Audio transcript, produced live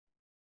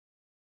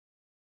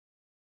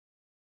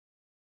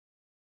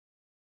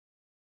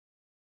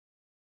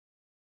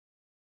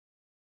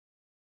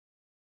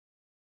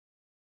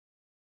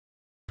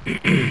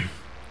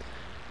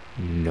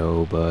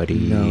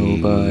Nobody.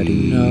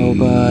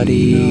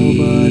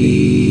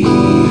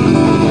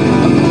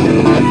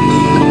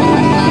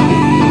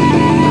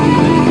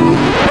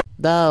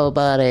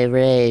 Nobody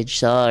reads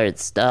short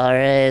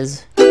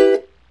stories.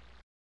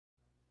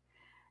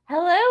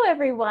 Hello,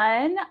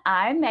 everyone.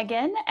 I'm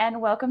Megan,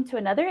 and welcome to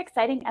another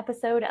exciting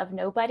episode of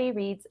Nobody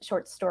Reads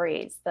Short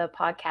Stories, the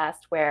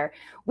podcast where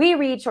we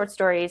read short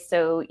stories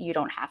so you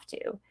don't have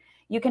to.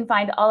 You can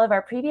find all of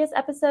our previous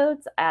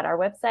episodes at our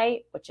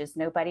website, which is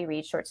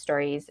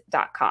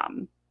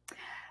nobodyreadsshortstories.com.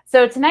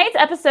 So tonight's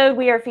episode,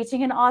 we are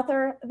featuring an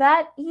author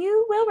that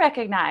you will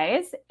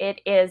recognize. It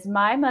is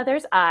My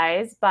Mother's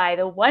Eyes by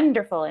the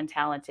wonderful and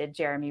talented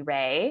Jeremy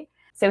Ray.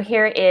 So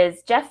here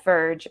is Jeff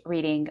Verge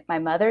reading My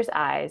Mother's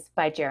Eyes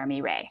by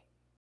Jeremy Ray.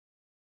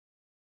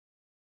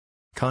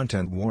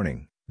 Content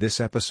warning: this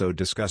episode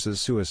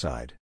discusses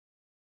suicide.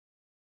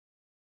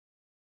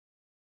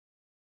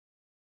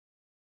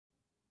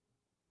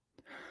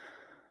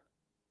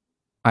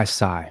 I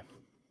sigh.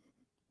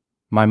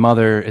 My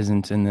mother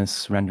isn't in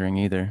this rendering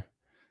either.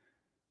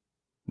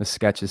 The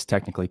sketch is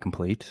technically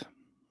complete.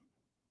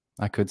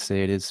 I could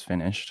say it is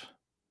finished.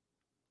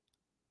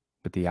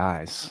 But the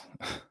eyes.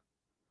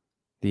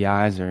 The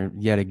eyes are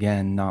yet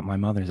again not my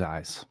mother's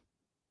eyes.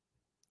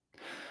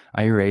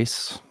 I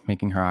erase,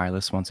 making her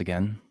eyeless once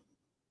again.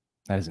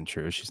 That isn't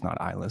true. She's not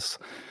eyeless.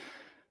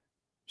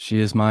 She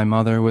is my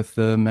mother with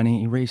the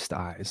many erased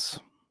eyes.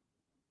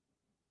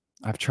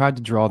 I've tried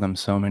to draw them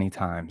so many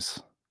times.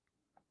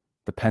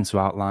 The pencil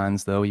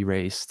outlines, though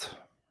erased,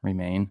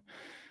 remain.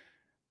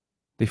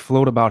 They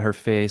float about her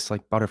face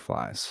like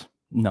butterflies.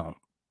 No,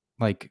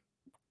 like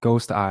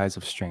ghost eyes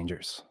of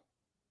strangers.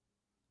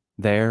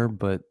 There,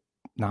 but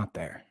not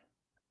there.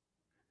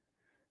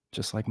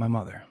 Just like my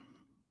mother.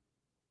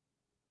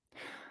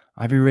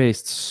 I've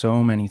erased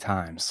so many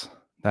times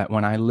that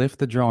when I lift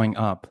the drawing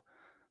up,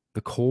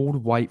 the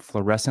cold white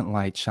fluorescent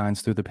light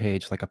shines through the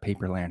page like a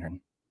paper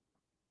lantern.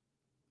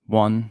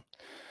 1,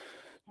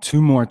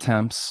 2 more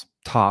attempts,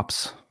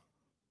 tops,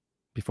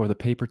 before the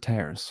paper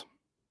tears.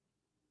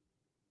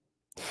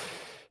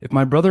 If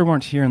my brother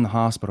weren't here in the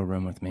hospital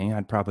room with me,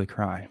 I'd probably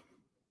cry.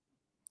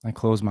 I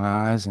close my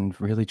eyes and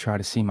really try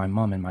to see my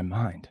mom in my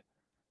mind.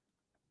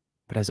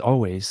 But as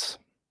always,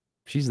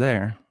 she's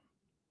there,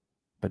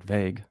 but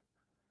vague.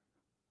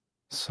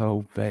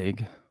 So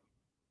vague.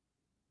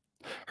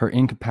 Her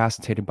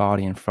incapacitated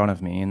body in front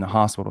of me in the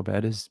hospital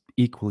bed is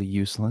equally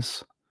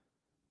useless.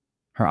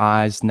 Her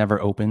eyes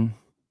never open,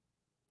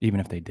 even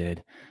if they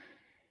did.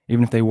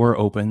 Even if they were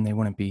open, they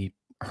wouldn't be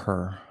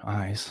her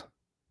eyes.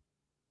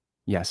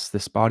 Yes,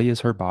 this body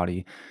is her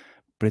body,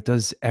 but it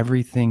does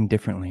everything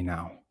differently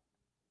now.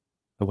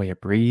 The way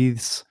it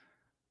breathes,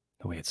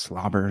 the way it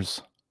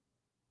slobbers.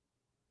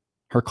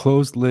 Her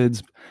closed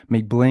lids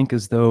may blink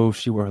as though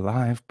she were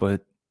alive,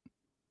 but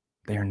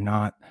they are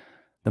not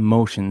the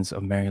motions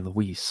of Mary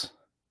Louise.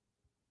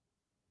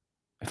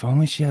 If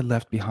only she had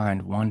left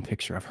behind one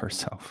picture of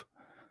herself.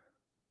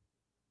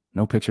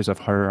 No pictures of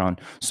her on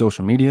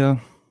social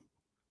media,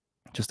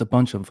 just a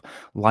bunch of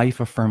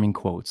life-affirming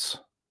quotes.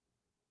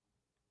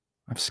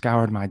 I've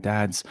scoured my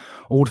dad's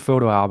old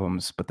photo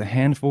albums, but the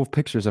handful of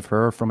pictures of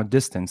her from a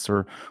distance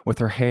or with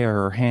her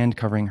hair or hand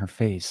covering her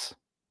face.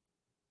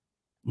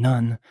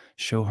 None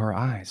show her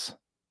eyes.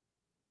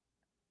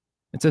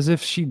 It's as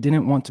if she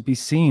didn't want to be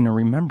seen or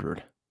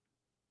remembered.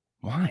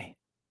 Why?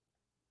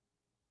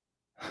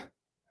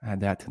 Add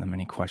that to the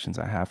many questions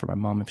I have for my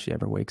mom if she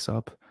ever wakes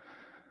up.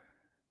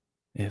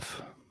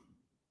 If.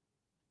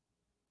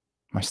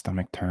 My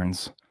stomach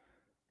turns.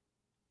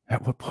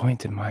 At what point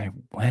did my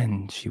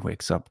when she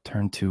wakes up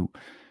turn to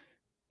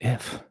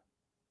if?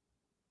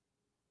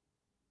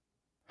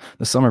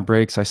 The summer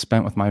breaks I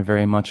spent with my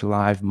very much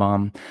alive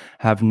mom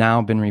have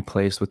now been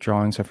replaced with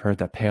drawings of her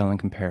that pale in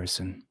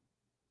comparison.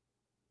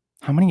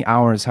 How many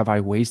hours have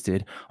I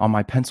wasted on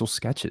my pencil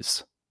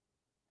sketches?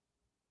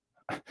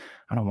 I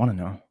don't want to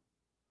know.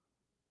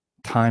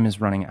 Time is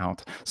running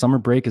out. Summer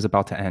break is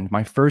about to end.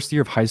 My first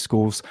year of high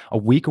school's a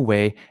week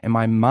away, and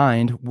my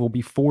mind will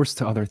be forced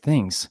to other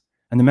things,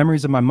 and the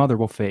memories of my mother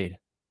will fade.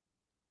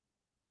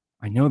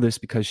 I know this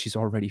because she's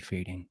already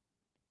fading.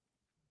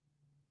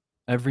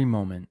 Every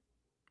moment,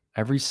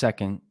 every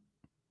second,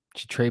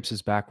 she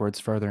traipses backwards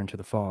further into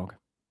the fog.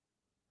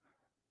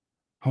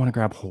 I want to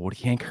grab hold,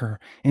 yank her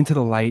into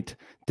the light,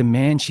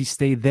 demand she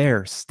stay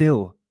there,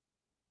 still,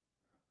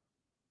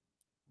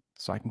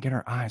 so I can get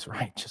her eyes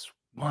right just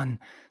one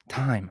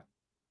time.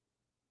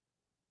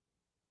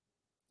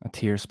 A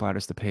tear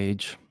splatters the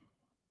page.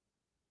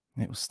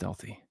 It was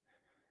stealthy.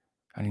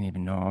 I didn't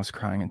even know I was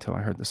crying until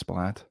I heard the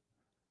splat.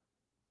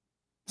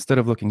 Instead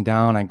of looking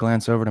down, I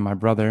glance over to my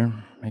brother,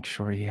 make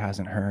sure he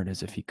hasn't heard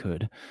as if he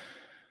could.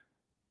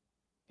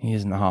 He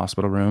is in the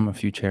hospital room, a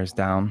few chairs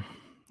down,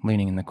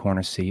 leaning in the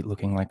corner seat,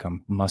 looking like a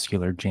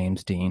muscular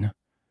James Dean.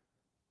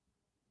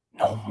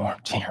 No more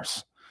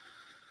tears.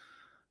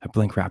 I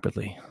blink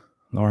rapidly,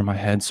 lower my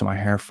head so my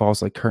hair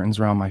falls like curtains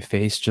around my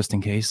face just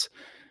in case,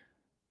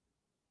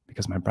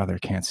 because my brother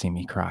can't see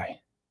me cry.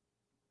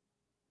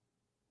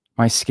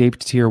 My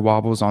escaped tear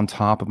wobbles on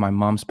top of my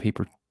mom's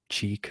paper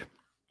cheek.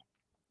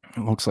 It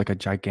looks like a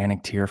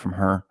gigantic tear from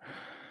her.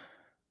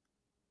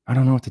 I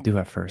don't know what to do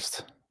at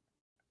first.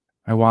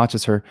 I watch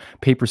as her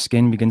paper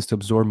skin begins to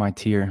absorb my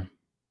tear.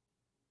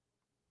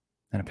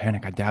 In a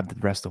panic, I dab the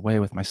rest away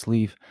with my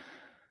sleeve.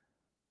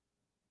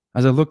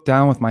 As I look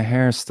down with my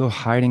hair still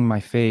hiding my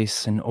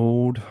face, an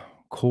old,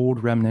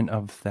 cold remnant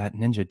of that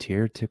ninja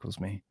tear tickles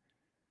me.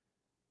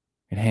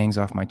 It hangs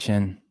off my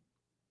chin,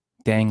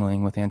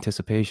 dangling with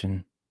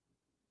anticipation.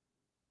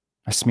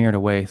 I smear it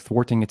away,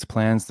 thwarting its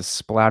plans to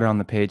splatter on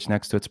the page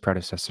next to its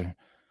predecessor.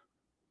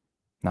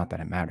 Not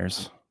that it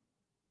matters.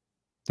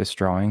 This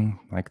drawing,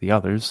 like the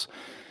others,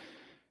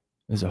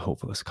 is a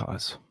hopeless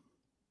cause.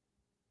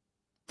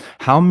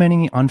 How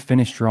many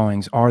unfinished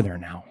drawings are there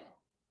now?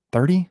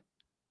 30?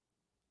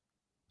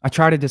 I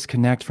try to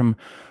disconnect from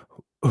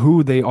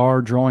who they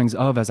are drawings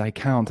of as I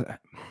count,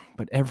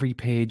 but every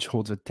page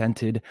holds a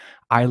dented,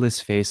 eyeless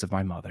face of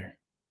my mother.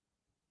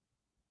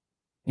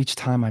 Each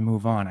time I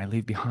move on, I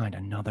leave behind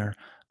another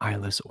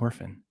eyeless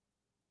orphan.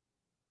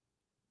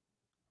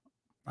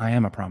 I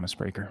am a promise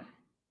breaker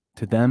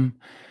to them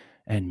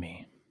and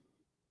me.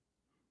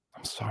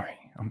 I'm sorry.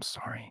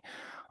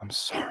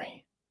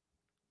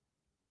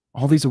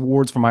 All these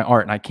awards for my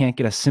art, and I can't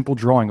get a simple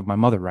drawing of my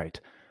mother right.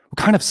 What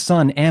kind of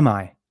son am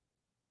I?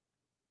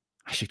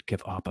 I should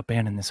give up,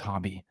 abandon this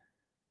hobby.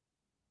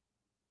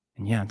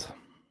 And yet,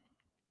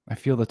 I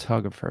feel the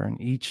tug of her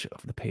in each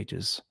of the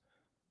pages.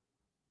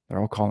 They're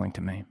all calling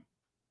to me.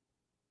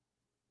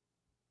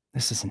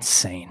 This is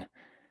insane.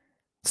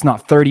 It's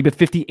not 30, but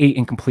 58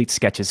 incomplete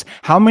sketches.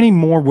 How many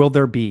more will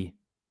there be?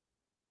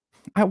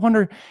 I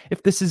wonder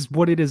if this is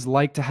what it is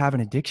like to have an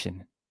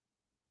addiction.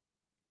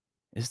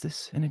 Is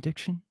this an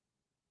addiction?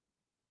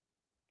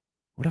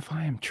 What if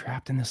I am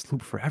trapped in this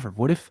loop forever?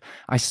 What if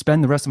I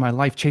spend the rest of my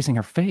life chasing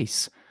her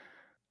face?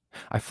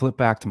 I flip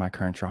back to my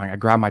current drawing. I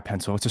grab my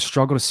pencil. It's a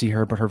struggle to see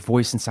her, but her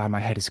voice inside my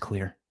head is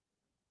clear.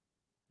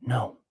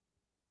 No.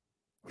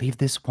 Leave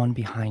this one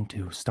behind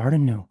too. Start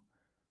anew.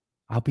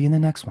 I'll be in the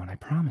next one, I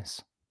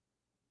promise.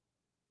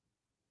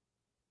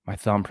 My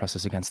thumb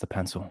presses against the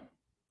pencil.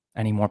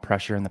 Any more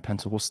pressure and the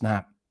pencil will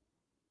snap.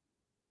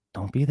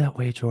 Don't be that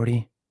way,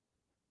 Jordy.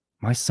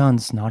 My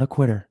son's not a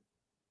quitter.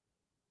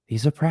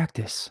 These are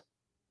practice.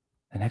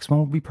 The next one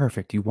will be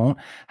perfect. You won't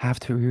have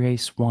to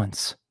erase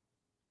once.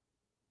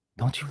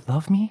 Don't you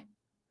love me?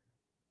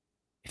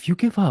 If you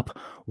give up,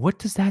 what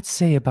does that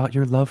say about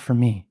your love for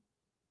me?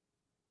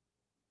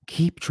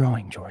 Keep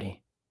drawing,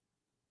 Jordy.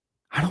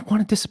 I don't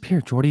want to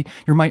disappear, Jordy.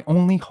 You're my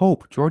only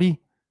hope,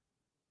 Jordy.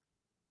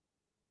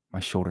 My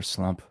shoulders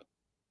slump,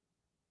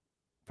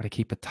 but I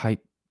keep a tight,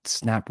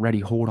 snap-ready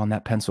hold on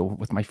that pencil.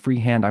 With my free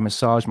hand, I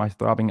massage my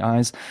throbbing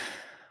eyes.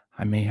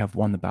 I may have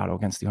won the battle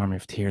against the army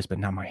of tears, but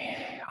now my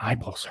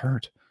eyeballs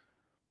hurt.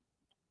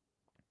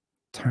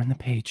 Turn the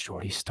page,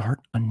 Jordy. Start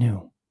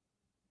anew.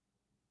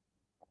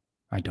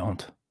 I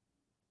don't.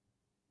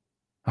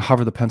 I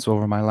hover the pencil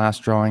over my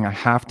last drawing. I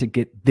have to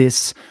get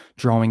this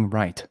drawing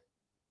right.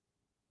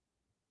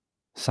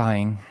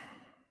 Sighing,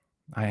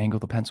 I angle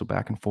the pencil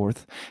back and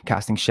forth,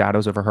 casting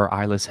shadows over her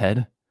eyeless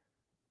head.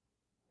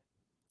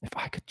 If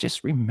I could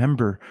just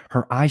remember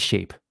her eye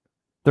shape,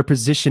 their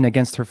position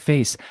against her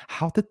face,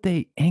 how did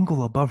they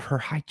angle above her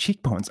high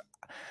cheekbones?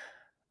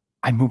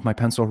 I moved my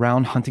pencil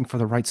around, hunting for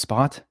the right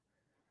spot.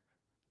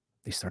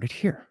 They started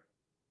here.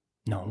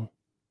 No,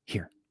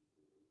 here.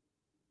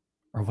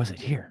 Or was it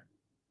here?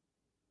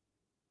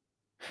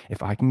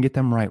 If I can get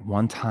them right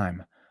one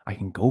time, I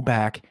can go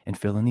back and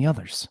fill in the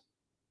others.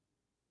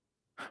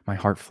 My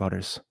heart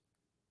flutters.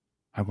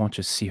 I won't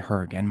just see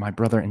her again. My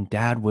brother and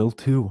dad will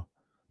too.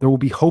 There will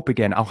be hope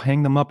again. I'll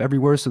hang them up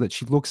everywhere so that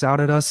she looks out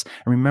at us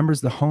and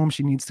remembers the home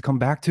she needs to come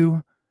back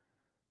to.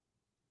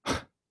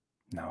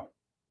 No,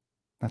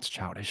 that's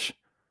childish.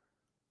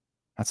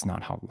 That's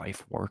not how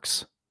life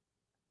works.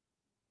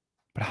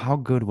 But how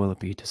good will it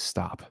be to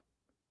stop?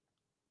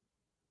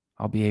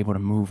 I'll be able to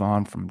move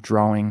on from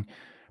drawing,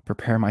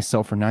 prepare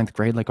myself for 9th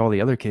grade like all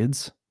the other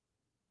kids.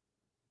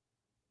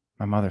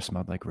 My mother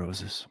smelled like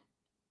roses.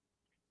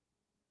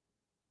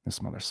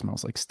 This mother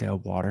smells like stale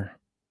water.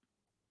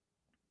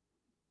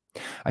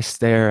 I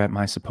stare at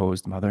my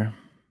supposed mother.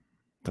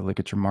 The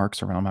ligature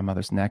marks around my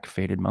mother's neck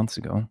faded months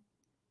ago.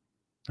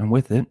 And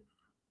with it,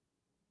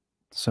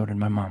 so did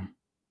my mom.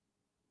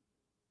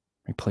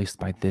 Replaced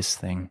by this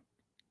thing.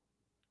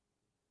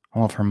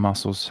 All of her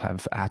muscles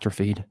have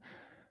atrophied.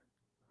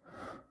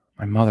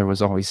 My mother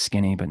was always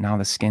skinny, but now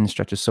the skin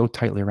stretches so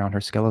tightly around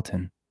her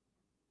skeleton.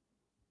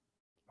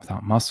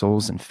 Without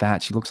muscles and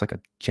fat, she looks like a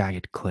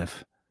jagged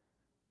cliff.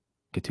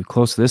 Get too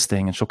close to this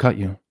thing and she'll cut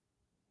you.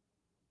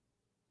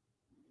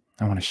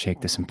 I want to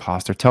shake this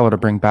imposter, tell her to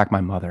bring back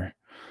my mother.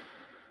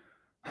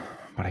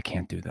 But I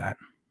can't do that.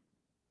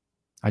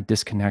 I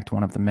disconnect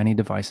one of the many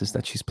devices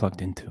that she's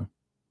plugged into.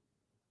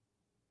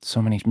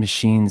 So many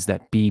machines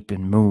that beep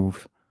and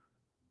move.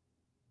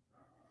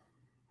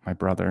 My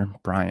brother,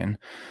 Brian,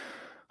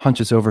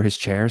 hunches over his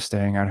chair,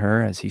 staring at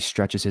her as he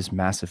stretches his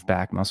massive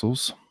back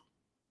muscles.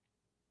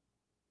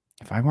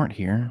 If I weren't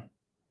here,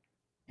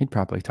 He'd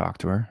probably talk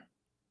to her.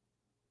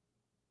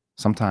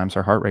 Sometimes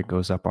her heart rate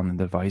goes up on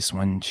the device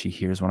when she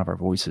hears one of our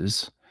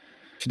voices.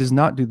 She does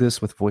not do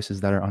this with voices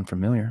that are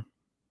unfamiliar.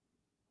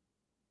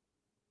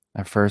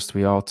 At first,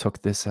 we all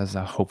took this as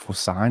a hopeful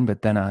sign,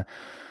 but then a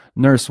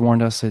nurse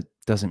warned us it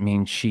doesn't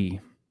mean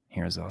she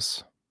hears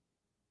us.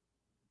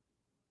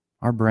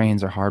 Our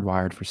brains are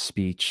hardwired for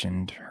speech,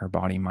 and her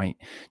body might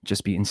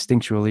just be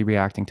instinctually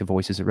reacting to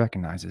voices it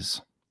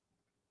recognizes.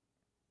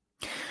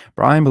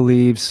 Brian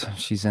believes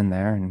she's in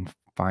there and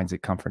finds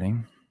it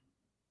comforting.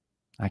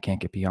 I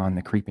can't get beyond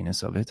the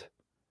creepiness of it.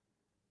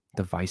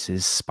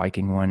 Devices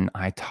spiking when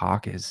I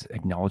talk is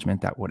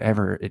acknowledgement that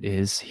whatever it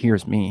is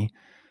hears me.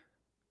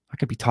 I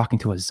could be talking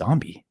to a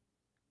zombie.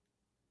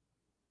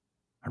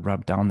 I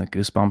rub down the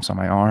goosebumps on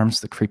my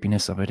arms. The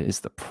creepiness of it is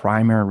the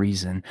primary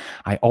reason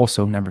I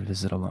also never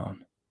visit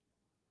alone.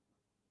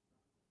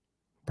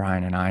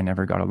 Brian and I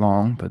never got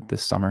along, but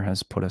this summer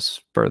has put us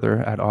further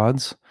at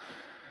odds.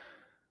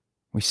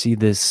 We see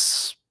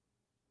this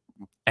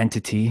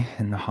entity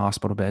in the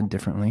hospital bed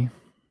differently.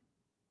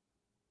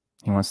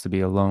 He wants to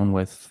be alone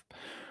with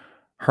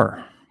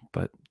her,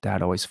 but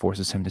Dad always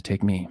forces him to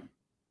take me.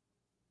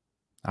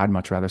 I'd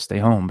much rather stay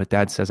home, but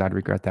Dad says I'd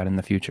regret that in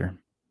the future.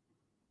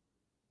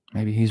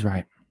 Maybe he's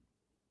right.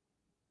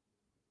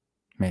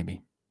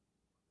 Maybe.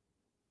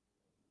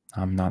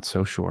 I'm not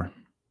so sure.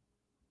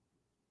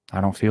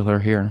 I don't feel her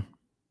here.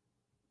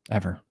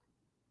 Ever.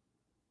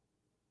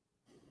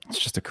 It's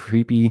just a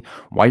creepy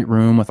white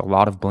room with a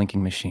lot of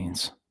blinking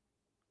machines.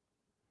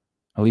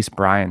 At least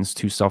Brian's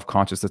too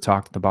self-conscious to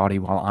talk to the body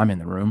while I'm in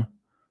the room.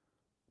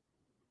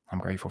 I'm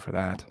grateful for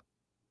that.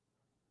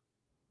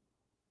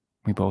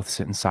 We both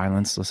sit in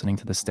silence, listening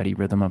to the steady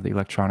rhythm of the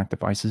electronic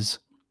devices.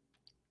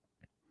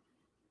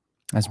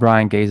 As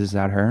Brian gazes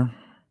at her,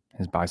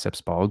 his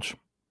biceps bulge.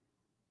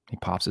 He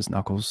pops his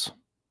knuckles.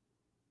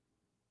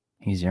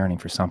 He's yearning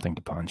for something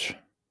to punch.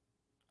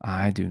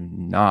 I do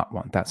not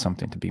want that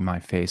something to be my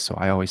face, so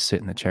I always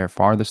sit in the chair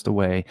farthest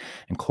away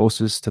and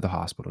closest to the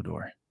hospital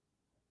door.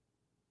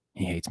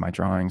 He hates my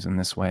drawings, and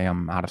this way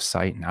I'm out of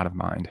sight and out of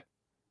mind.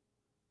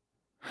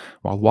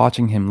 While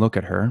watching him look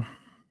at her,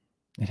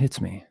 it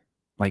hits me.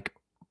 Like,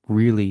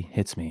 really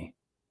hits me.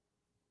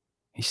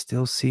 He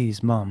still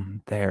sees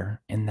Mom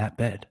there in that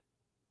bed.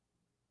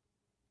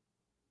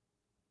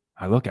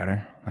 I look at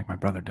her like my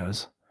brother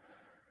does.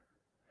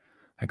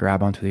 I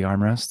grab onto the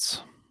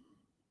armrests.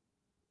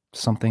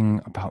 Something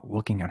about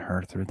looking at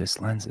her through this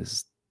lens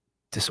is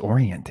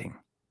disorienting.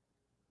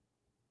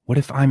 What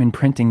if I'm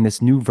imprinting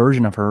this new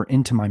version of her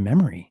into my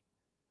memory?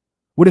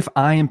 What if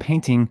I am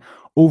painting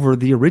over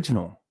the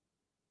original?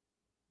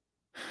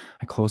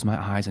 I close my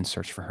eyes and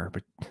search for her,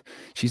 but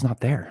she's not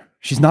there.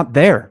 She's not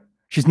there.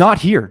 She's not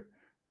here.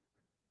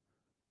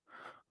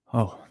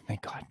 Oh,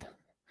 thank God.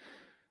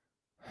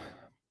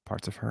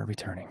 Parts of her are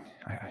returning,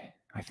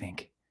 I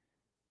think.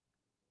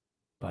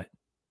 But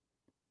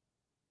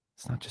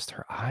it's not just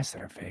her eyes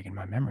that are vague in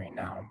my memory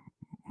now.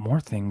 More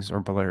things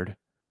are blurred.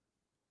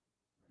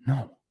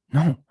 No.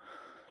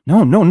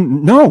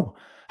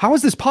 How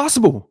is this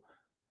possible?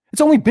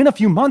 It's only been a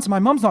few months. My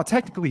mom's not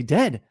technically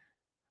dead.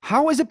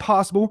 How is it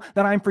possible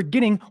that I'm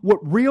forgetting what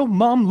real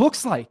Mom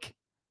looks like?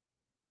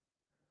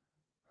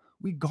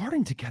 We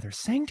gardened together,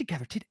 sang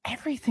together, did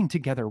everything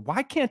together.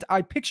 Why can't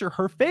I picture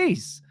her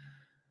face?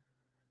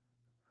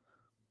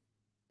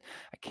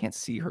 I can't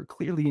see her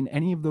clearly in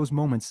any of those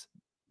moments.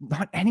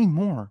 Not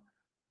anymore.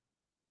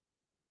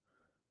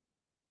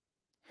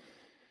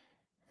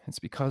 It's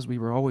because we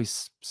were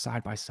always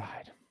side by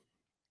side.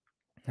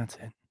 That's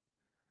it.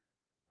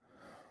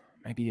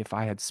 Maybe if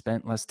I had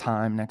spent less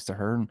time next to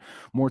her and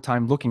more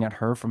time looking at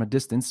her from a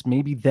distance,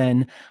 maybe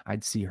then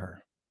I'd see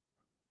her.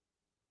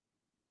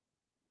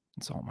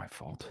 It's all my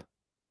fault.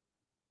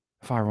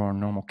 If I were a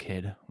normal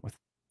kid with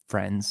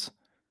friends,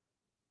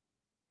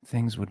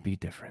 things would be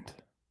different.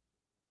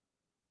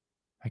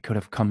 I could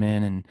have come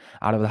in and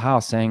out of the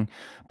house saying,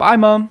 "Bye,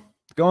 Mom,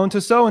 going to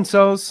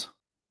so-and-so's."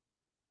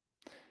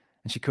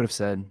 And she could have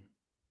said,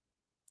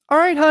 "All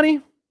right,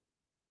 honey,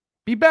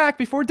 be back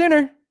before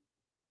dinner."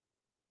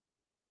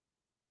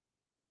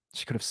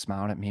 She could have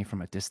smiled at me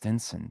from a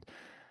distance, and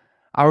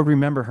I would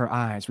remember her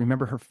eyes,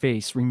 remember her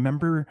face,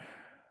 remember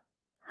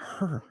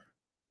her.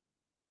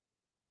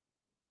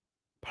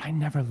 But I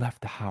never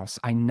left the house.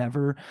 I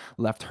never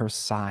left her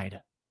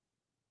side.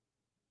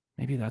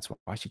 Maybe that's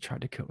why she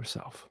tried to kill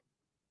herself.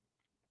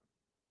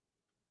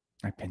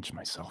 I pinch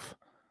myself.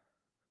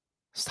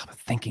 Stop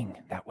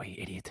thinking that way,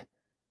 idiot.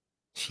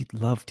 She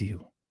loved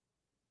you.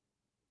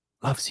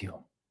 Loves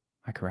you.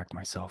 I correct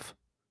myself.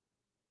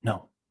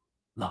 No,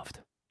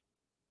 loved.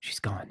 She's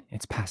gone.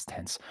 It's past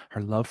tense.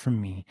 Her love for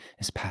me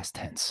is past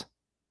tense.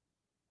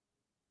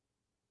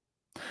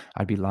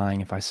 I'd be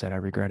lying if I said I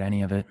regret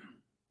any of it.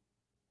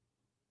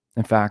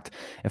 In fact,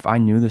 if I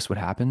knew this would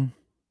happen,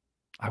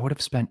 I would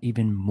have spent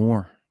even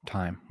more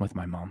time with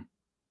my mom.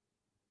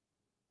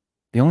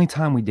 The only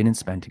time we didn't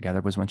spend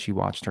together was when she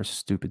watched her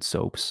stupid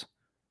soaps.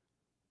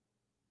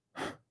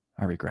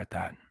 I regret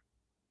that.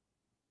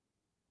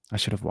 I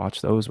should have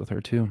watched those with her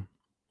too.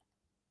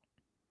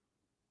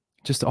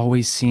 It just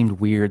always seemed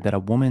weird that a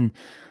woman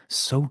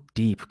so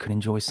deep could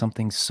enjoy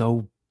something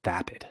so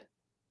vapid.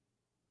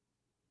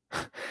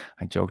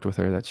 I joked with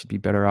her that she'd be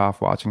better off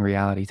watching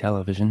reality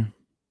television.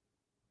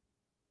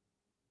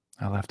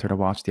 I left her to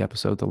watch the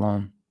episodes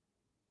alone.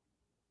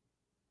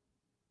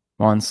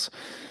 Once,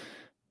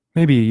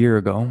 maybe a year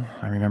ago,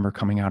 I remember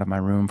coming out of my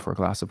room for a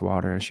glass of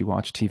water as she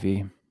watched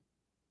TV.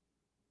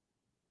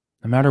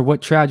 No matter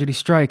what tragedy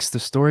strikes, the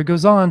story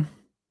goes on.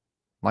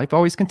 Life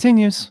always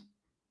continues,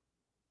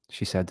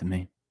 she said to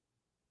me.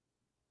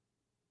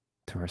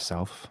 To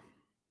herself.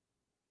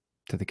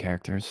 To the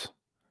characters.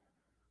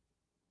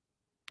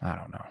 I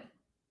don't know.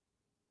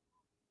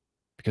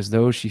 Because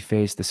though she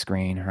faced the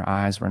screen, her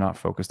eyes were not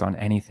focused on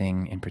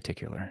anything in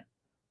particular.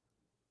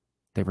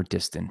 They were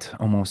distant,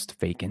 almost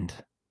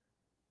vacant,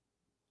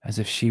 as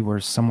if she were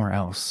somewhere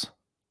else.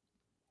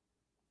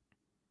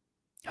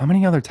 How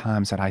many other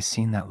times had I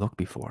seen that look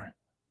before?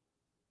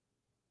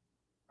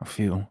 A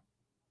few.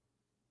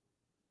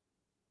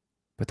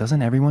 But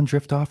doesn't everyone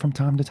drift off from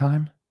time to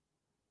time?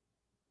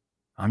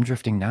 I'm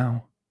drifting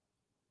now.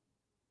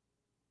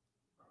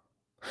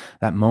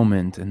 That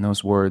moment and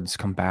those words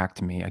come back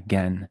to me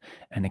again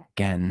and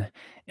again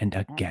and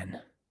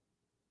again.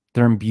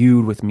 They're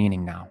imbued with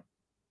meaning now.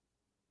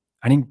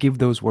 I didn't give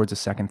those words a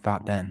second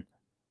thought then.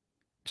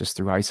 Just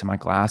threw ice in my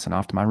glass and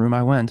off to my room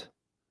I went.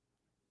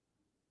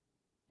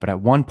 But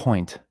at one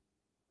point,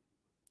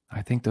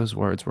 I think those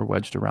words were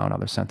wedged around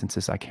other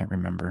sentences I can't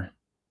remember.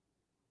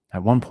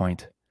 At one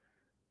point,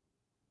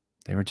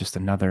 they were just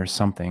another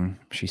something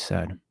she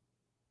said.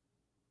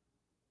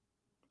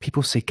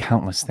 People say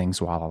countless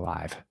things while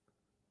alive.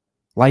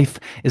 Life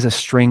is a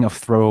string of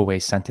throwaway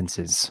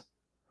sentences.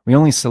 We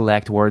only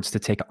select words to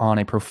take on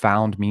a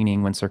profound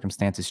meaning when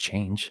circumstances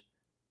change.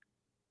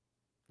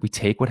 We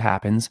take what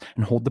happens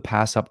and hold the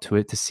past up to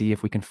it to see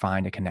if we can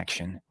find a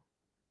connection.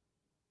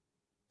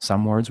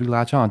 Some words we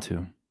latch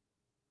onto.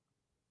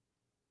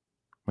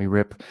 We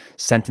rip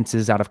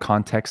sentences out of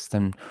context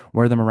and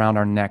wear them around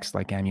our necks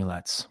like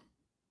amulets.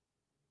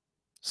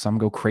 Some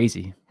go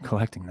crazy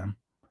collecting them.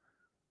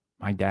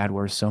 My dad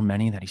wears so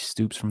many that he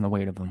stoops from the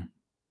weight of them.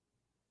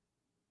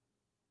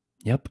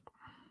 Yep.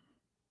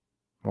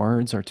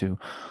 Words are to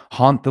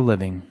haunt the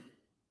living.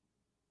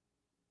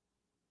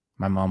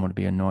 My mom would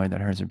be annoyed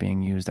that hers are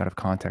being used out of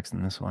context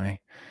in this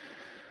way.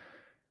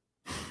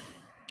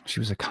 She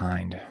was a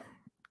kind,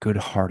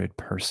 good-hearted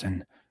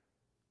person.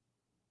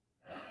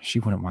 She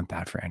wouldn't want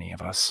that for any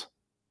of us.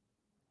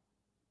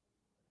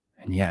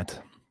 And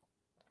yet,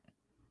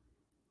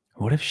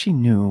 what if she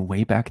knew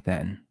way back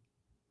then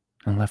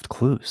and left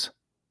clues?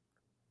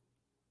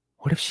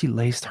 What if she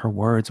laced her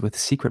words with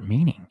secret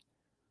meaning,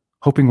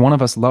 hoping one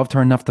of us loved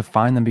her enough to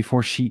find them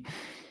before she...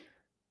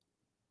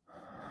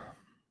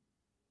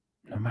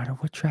 No matter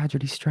what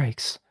tragedy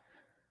strikes,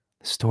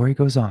 the story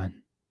goes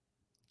on.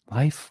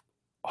 Life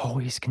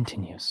always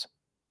continues.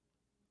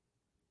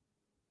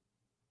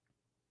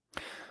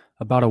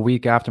 About a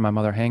week after my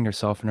mother hanged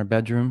herself in her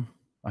bedroom,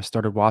 I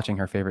started watching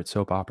her favorite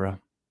soap opera,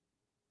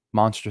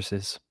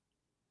 Monstresses.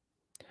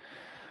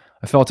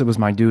 I felt it was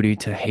my duty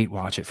to hate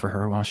watch it for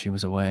her while she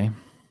was away.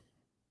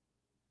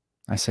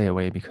 I say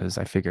away because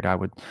I figured I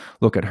would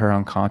look at her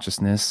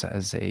unconsciousness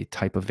as a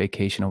type of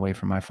vacation away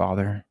from my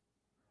father.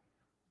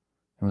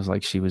 It was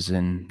like she was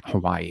in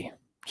Hawaii,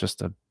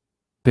 just a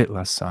bit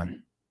less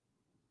sun.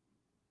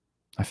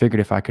 I figured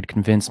if I could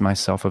convince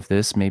myself of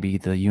this, maybe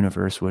the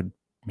universe would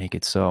make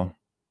it so.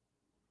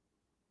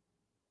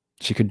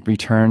 She could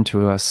return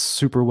to us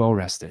super well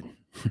rested.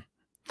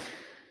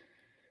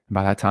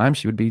 By that time,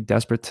 she would be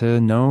desperate to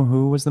know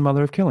who was the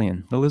mother of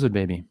Killian, the lizard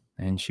baby,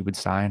 and she would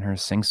sigh in her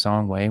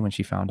sing-song way when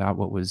she found out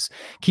what was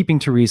keeping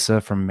Teresa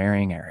from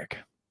marrying Eric.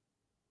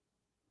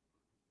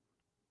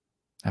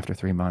 After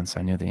 3 months,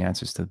 I knew the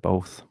answers to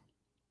both.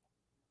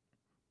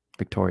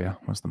 Victoria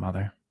was the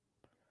mother.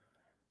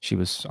 She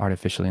was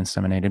artificially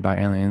inseminated by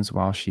aliens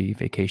while she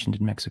vacationed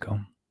in Mexico.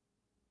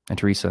 And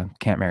Teresa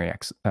can't marry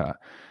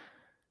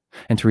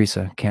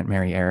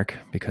Eric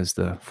because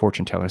the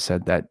fortune teller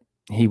said that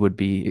he would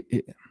be...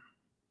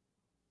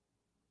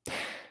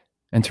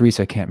 And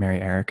Teresa can't marry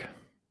Eric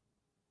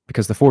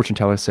because the fortune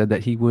teller said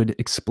that he would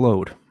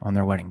explode on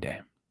their wedding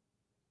day.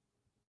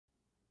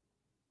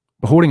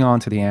 But holding on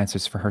to the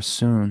answers for her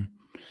soon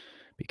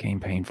became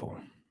painful.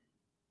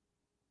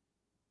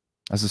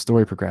 As the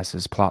story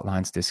progresses, plot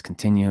lines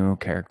discontinue,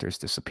 characters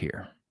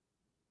disappear.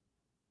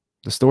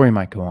 The story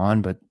might go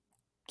on, but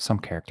some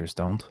characters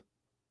don't.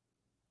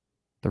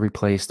 They're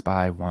replaced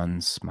by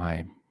ones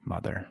my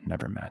mother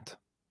never met.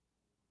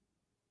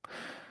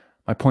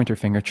 My pointer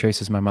finger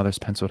traces my mother's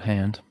penciled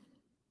hand.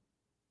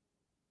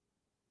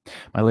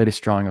 My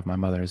latest drawing of my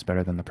mother is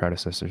better than the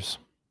predecessors.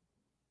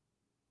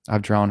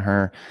 I've drawn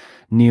her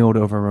kneeled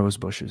over rose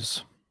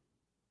bushes.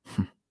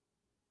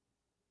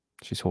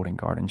 She's holding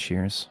garden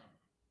shears.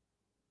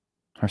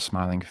 Her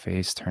smiling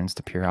face turns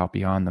to peer out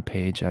beyond the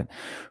page at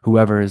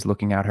whoever is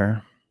looking at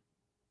her.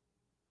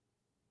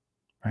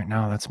 Right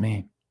now, that's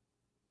me.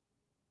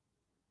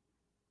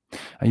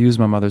 I use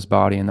my mother's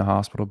body in the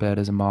hospital bed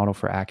as a model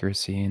for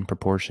accuracy and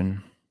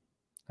proportion,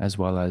 as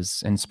well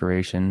as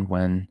inspiration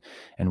when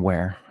and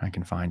where I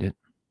can find it.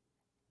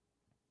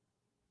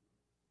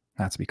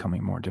 That's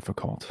becoming more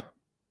difficult.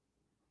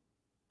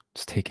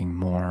 It's taking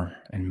more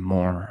and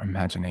more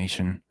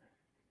imagination.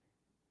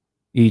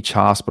 Each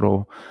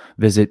hospital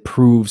visit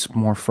proves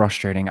more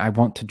frustrating. I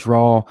want to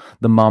draw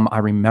the mom I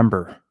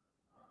remember,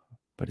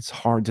 but it's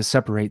hard to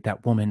separate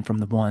that woman from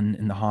the one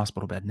in the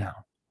hospital bed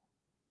now.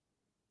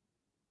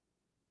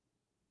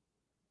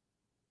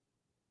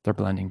 They're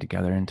blending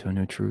together into a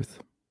new truth.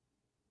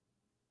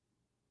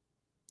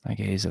 I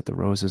gaze at the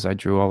roses I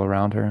drew all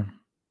around her.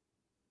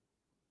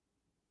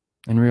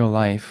 In real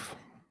life,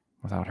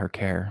 without her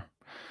care,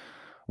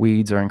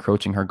 weeds are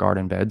encroaching her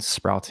garden beds,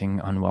 sprouting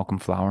unwelcome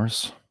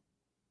flowers.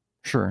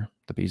 Sure,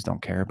 the bees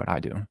don't care, but I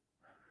do.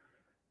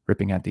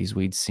 Ripping at these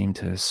weeds seem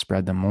to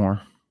spread them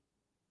more.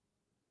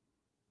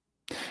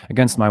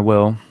 Against my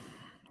will,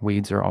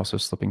 weeds are also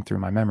slipping through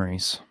my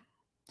memories,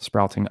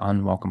 sprouting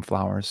unwelcome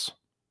flowers.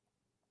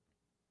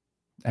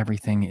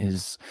 Everything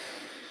is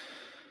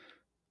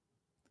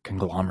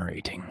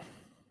conglomerating.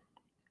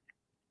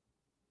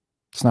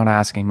 It's not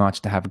asking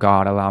much to have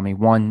God allow me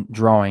one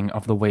drawing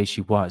of the way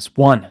she was.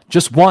 One,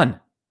 just one.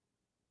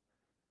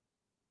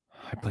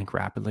 I blink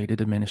rapidly to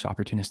diminish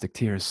opportunistic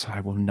tears.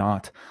 I will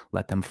not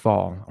let them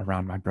fall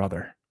around my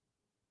brother.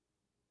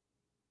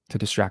 To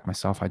distract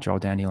myself, I draw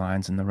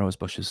dandelions in the rose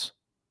bushes.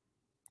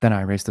 Then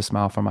I erase the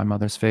smile from my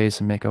mother's face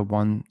and make a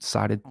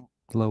one-sided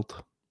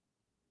lilt,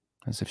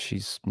 as if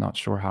she's not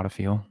sure how to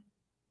feel.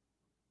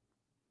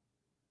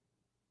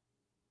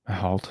 I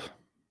halt.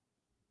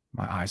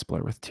 My eyes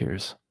blur with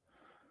tears.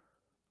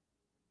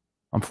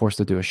 I'm forced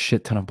to do a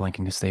shit ton of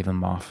blinking to stave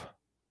them off.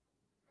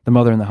 The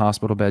mother in the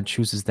hospital bed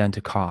chooses then to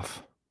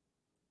cough.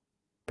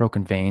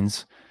 Broken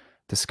veins,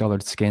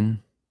 discolored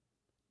skin.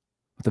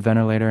 With the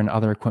ventilator and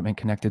other equipment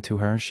connected to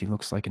her, she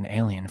looks like an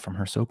alien from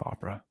her soap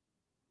opera.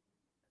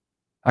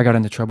 I got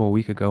into trouble a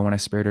week ago when I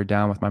sprayed her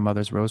down with my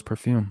mother's rose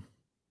perfume.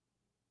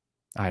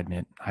 I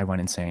admit, I went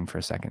insane for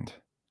a second.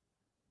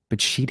 But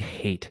she'd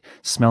hate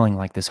smelling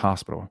like this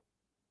hospital.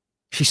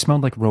 She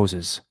smelled like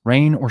roses,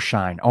 rain or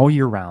shine, all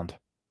year round.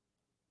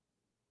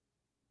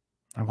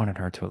 I wanted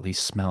her to at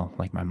least smell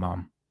like my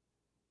mom.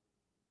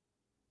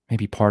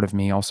 Maybe part of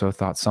me also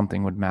thought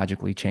something would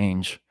magically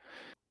change.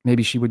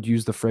 Maybe she would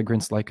use the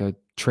fragrance like a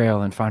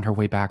trail and find her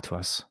way back to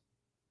us.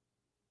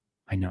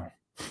 I know.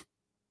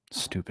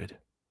 Stupid.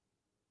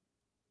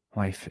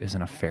 Life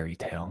isn't a fairy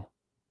tale.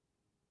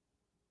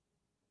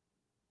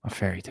 A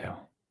fairy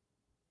tale.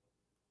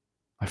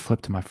 I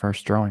flipped to my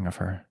first drawing of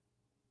her.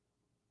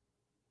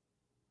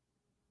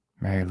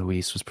 Mary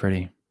Louise was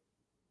pretty.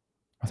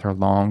 With her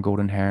long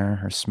golden hair,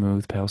 her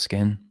smooth pale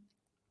skin.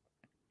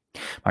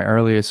 My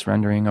earliest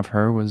rendering of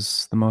her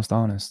was the most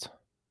honest.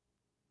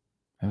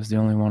 It was the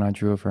only one I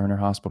drew of her in her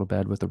hospital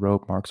bed with the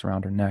rope marks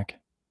around her neck.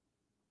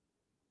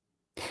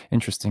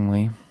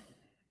 Interestingly,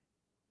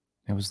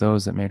 it was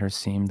those that made her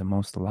seem the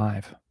most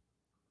alive.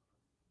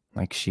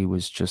 Like she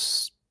was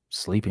just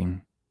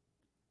sleeping.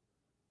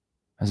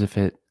 As if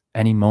at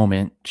any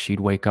moment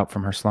she'd wake up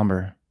from her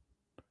slumber.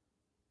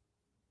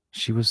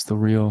 She was the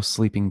real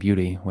sleeping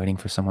beauty waiting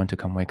for someone to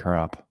come wake her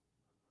up.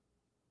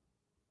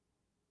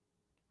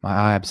 My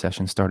eye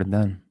obsession started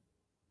then.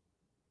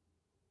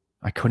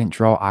 I couldn't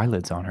draw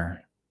eyelids on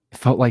her. It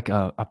felt like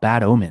a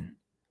bad omen.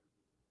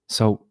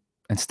 So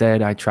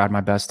instead, I tried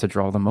my best to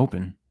draw them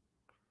open.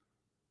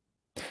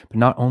 But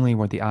not only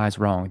were the eyes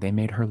wrong, they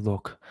made her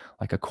look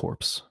like a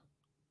corpse.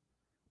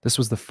 This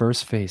was the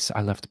first face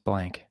I left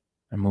blank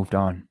and moved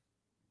on.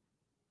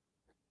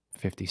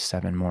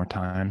 57 more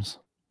times.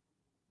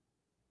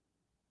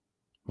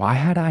 Why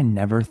had I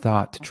never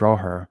thought to draw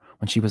her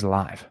when she was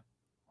alive?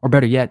 Or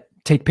better yet,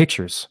 take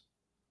pictures.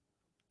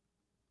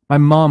 My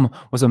mom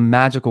was a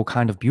magical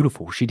kind of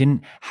beautiful. She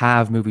didn't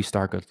have movie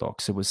star good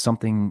looks. It was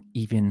something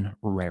even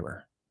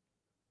rarer.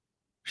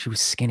 She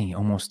was skinny,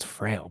 almost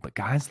frail, but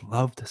guys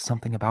loved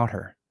something about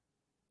her.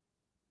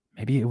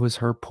 Maybe it was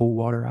her pool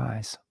water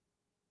eyes.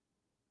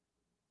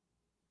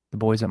 The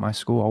boys at my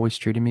school always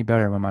treated me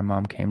better when my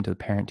mom came to the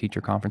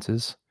parent-teacher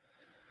conferences.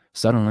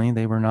 Suddenly,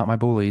 they were not my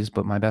bullies,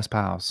 but my best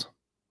pals.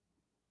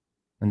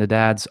 And the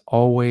dads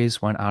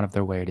always went out of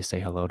their way to say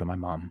hello to my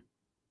mom.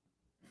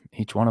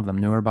 Each one of them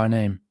knew her by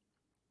name.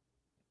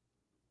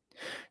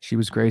 She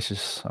was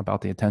gracious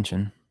about the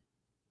attention.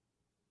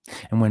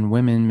 And when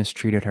women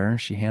mistreated her,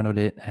 she handled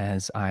it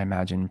as I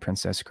imagine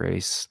Princess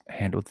Grace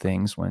handled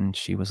things when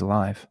she was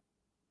alive.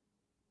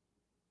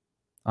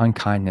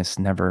 Unkindness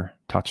never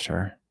touched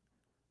her.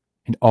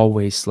 It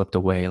always slipped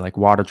away like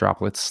water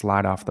droplets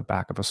slide off the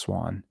back of a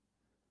swan.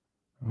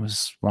 It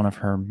was one of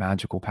her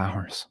magical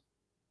powers.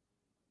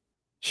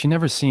 She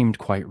never seemed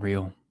quite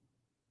real.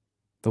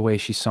 The way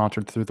she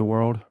sauntered through the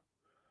world,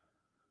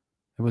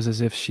 it was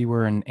as if she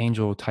were an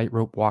angel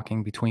tightrope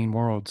walking between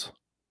worlds.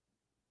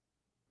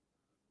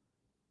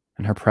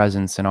 And her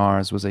presence and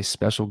ours was a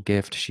special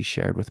gift she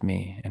shared with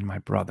me and my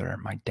brother,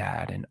 my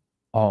dad, and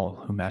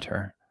all who met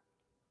her.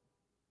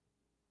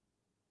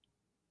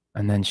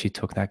 And then she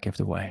took that gift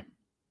away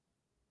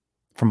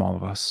from all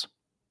of us.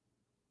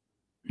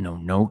 No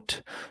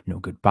note, no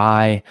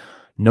goodbye,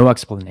 no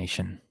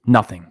explanation,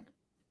 nothing.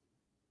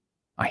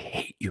 I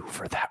hate you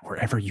for that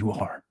wherever you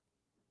are.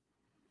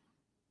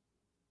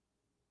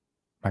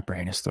 My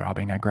brain is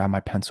throbbing. I grab my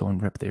pencil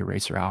and rip the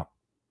eraser out.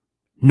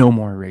 No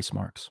more erase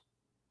marks.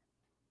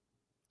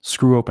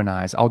 Screw open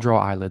eyes. I'll draw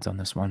eyelids on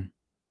this one.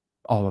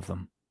 All of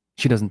them.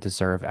 She doesn't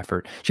deserve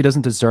effort. She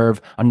doesn't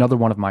deserve another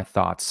one of my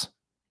thoughts.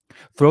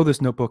 Throw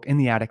this notebook in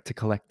the attic to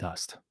collect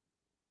dust.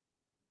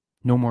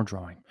 No more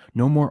drawing.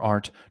 No more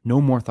art.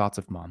 No more thoughts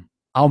of Mom.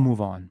 I'll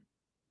move on.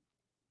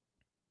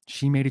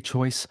 She made a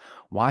choice.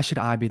 Why should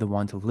I be the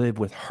one to live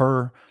with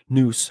her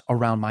noose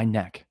around my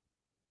neck?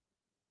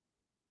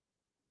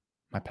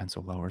 My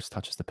pencil lowers,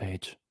 touches the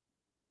page.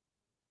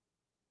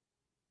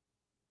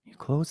 You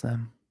close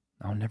them.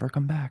 I'll never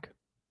come back.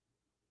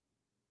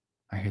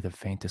 I hear the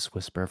faintest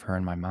whisper of her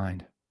in my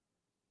mind.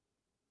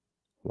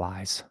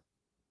 Lies.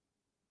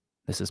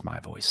 This is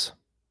my voice,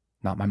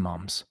 not my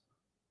mom's.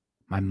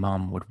 My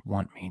mom would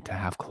want me to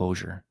have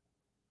closure.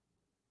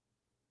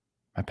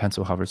 My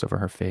pencil hovers over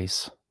her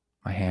face.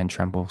 My hand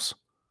trembles.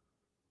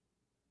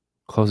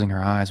 Closing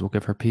her eyes will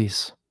give her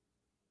peace.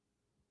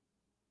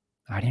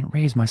 I didn't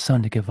raise my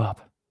son to give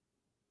up.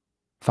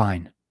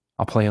 Fine,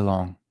 I'll play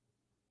along.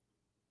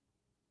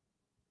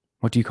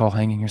 What do you call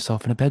hanging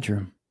yourself in a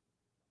bedroom?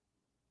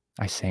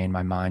 I say in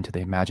my mind to the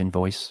imagined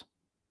voice.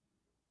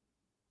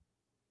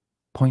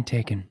 Point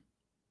taken.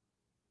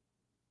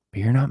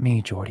 But you're not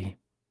me, Jordy.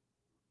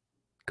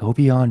 Go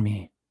beyond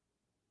me.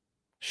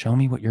 Show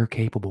me what you're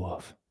capable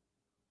of.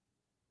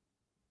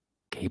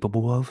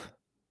 Capable of?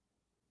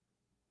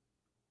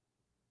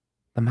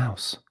 The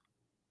mouse.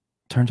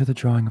 Turn to the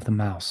drawing of the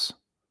mouse.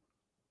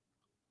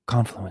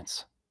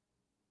 Confluence.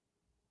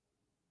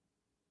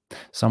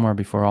 Somewhere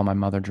before all my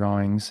mother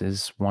drawings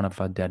is one of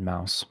a dead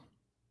mouse.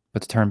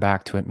 But to turn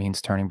back to it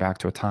means turning back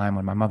to a time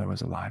when my mother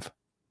was alive.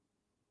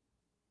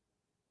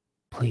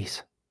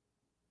 Please.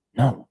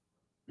 No.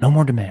 No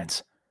more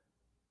demands.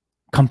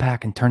 Come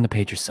back and turn the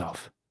page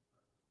yourself.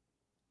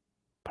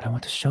 But I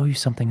want to show you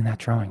something in that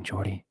drawing,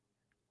 Jordy.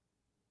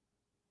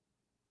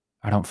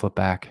 I don't flip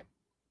back.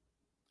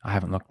 I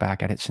haven't looked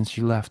back at it since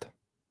you left.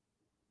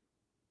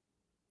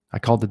 I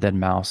called the dead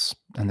mouse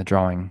and the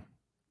drawing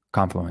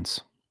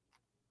Confluence.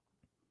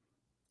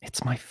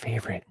 It's my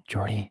favorite,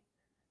 Jordy.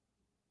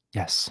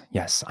 Yes,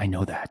 I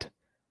know that.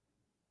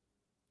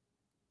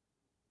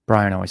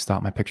 Brian always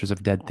thought my pictures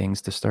of dead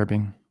things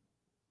disturbing.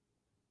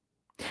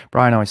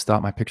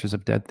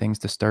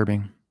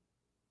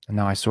 And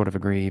now I sort of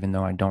agree, even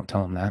though I don't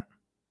tell him that.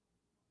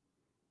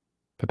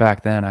 But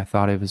back then, I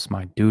thought it was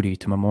my duty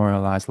to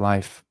memorialize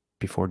life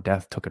before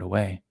death took it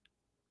away.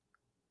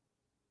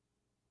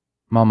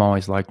 Mom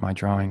always liked my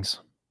drawings.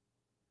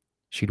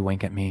 She'd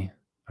wink at me,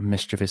 a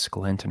mischievous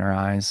glint in her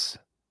eyes,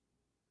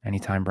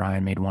 anytime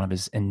Brian made one of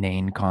his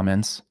inane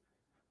comments.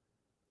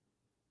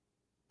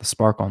 The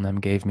spark on them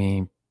gave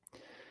me,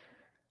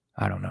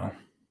 I don't know,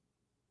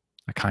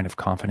 a kind of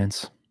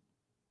confidence.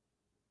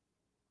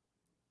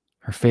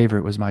 Her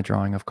favorite was my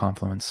drawing of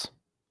Confluence.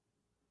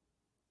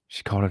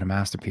 She called it a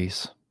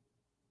masterpiece.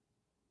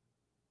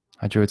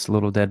 I drew its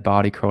little dead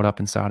body curled up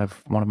inside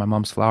of one of my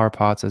mom's flower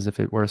pots as if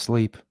it were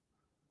asleep.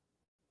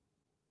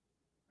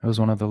 It was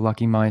one of the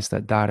lucky mice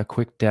that died a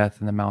quick death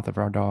in the mouth of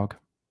our dog.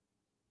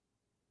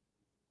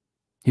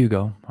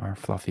 Hugo, our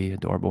fluffy,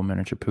 adorable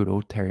miniature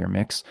poodle terrier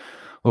mix,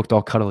 looked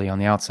all cuddly on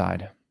the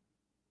outside.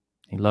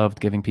 He loved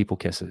giving people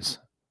kisses.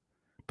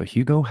 But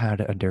Hugo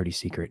had a dirty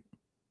secret.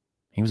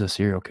 He was a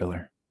serial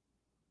killer.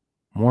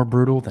 More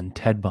brutal than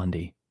Ted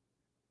Bundy.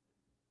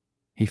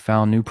 He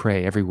found new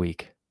prey every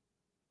week.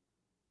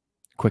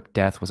 Quick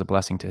death was a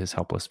blessing to his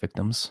helpless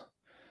victims.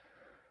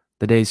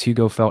 The days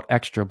Hugo felt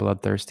extra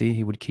bloodthirsty,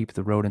 he would keep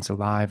the rodents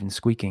alive and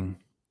squeaking.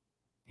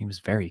 He was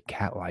very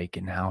cat-like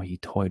in how he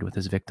toyed with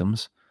his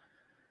victims.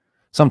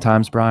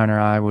 Sometimes Brian or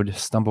I would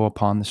stumble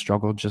upon the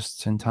struggle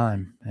just in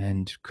time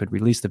and could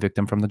release the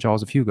victim from the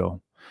jaws of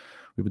Hugo.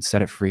 We would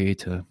set it free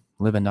to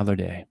live another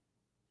day.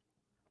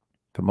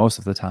 But most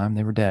of the time,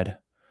 they were dead,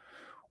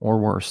 or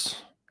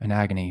worse, in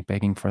agony,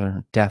 begging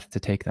for death to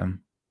take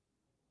them.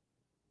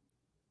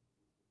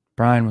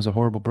 Brian was a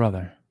horrible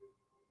brother,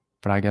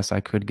 but I guess I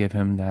could give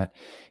him that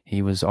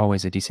he was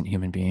always a decent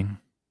human being.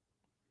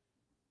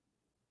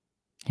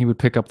 He would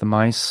pick up the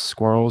mice,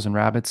 squirrels, and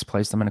rabbits,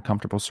 place them in a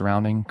comfortable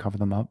surrounding, cover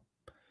them up,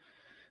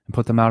 and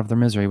put them out of their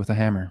misery with a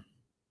hammer.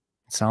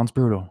 It sounds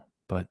brutal,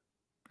 but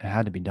it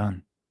had to be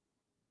done.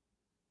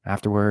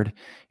 Afterward,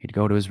 he'd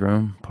go to his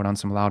room, put on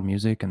some loud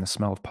music, and the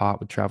smell of pot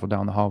would travel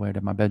down the hallway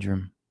to my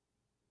bedroom.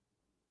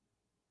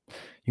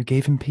 You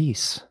gave him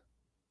peace,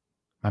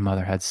 my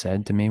mother had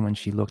said to me when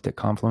she looked at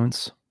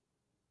Confluence.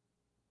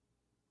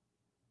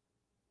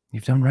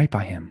 You've done right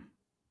by him.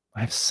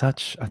 I have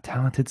such a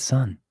talented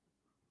son.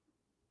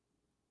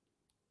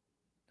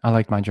 I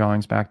liked my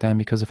drawings back then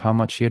because of how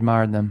much she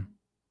admired them.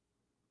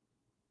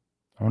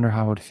 I wonder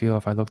how I would feel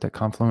if I looked at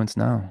Confluence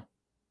now.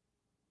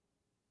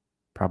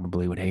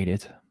 Probably would hate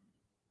it.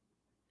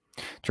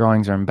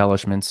 Drawings are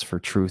embellishments for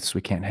truths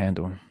we can't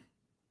handle.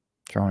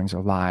 Drawings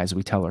are lies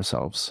we tell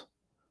ourselves.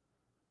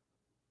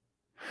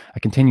 I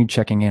continued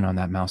checking in on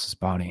that mouse's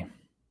body.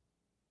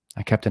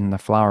 I kept it in the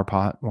flower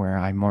pot where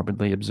I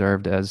morbidly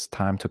observed as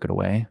time took it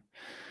away.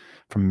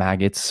 From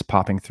maggots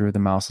popping through the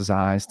mouse's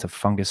eyes to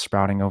fungus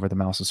sprouting over the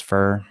mouse's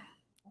fur,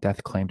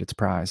 death claimed its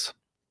prize.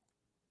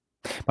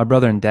 My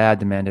brother and dad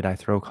demanded I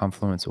throw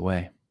Confluence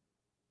away.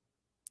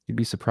 You'd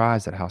be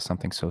surprised at how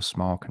something so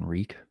small can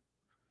reek.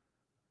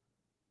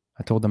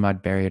 I told them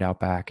I'd bury it out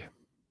back.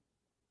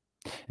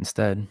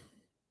 Instead,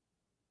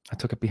 I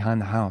took it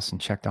behind the house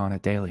and checked on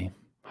it daily,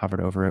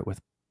 hovered over it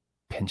with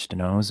pinched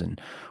nose, and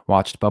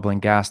watched bubbling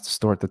gas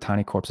distort the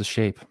tiny corpse's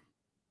shape.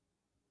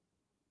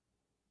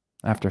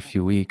 After a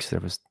few weeks, there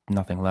was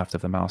nothing left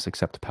of the mouse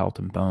except pelt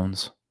and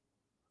bones.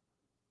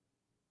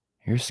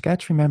 Your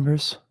sketch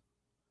remembers,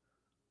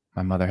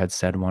 my mother had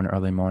said one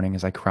early morning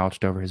as I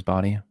crouched over his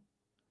body.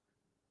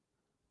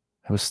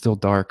 It was still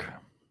dark.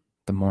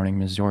 The morning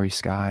Missouri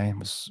sky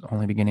was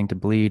only beginning to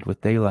bleed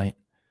with daylight.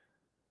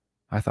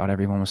 I thought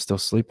everyone was still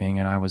sleeping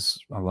and I was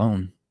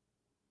alone.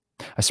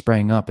 I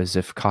sprang up as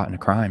if caught in a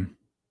crime.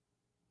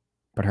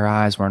 But her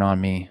eyes weren't on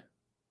me.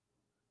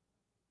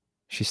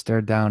 She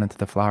stared down into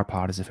the flower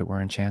pot as if it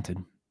were enchanted.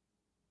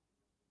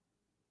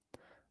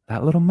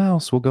 That little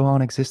mouse will go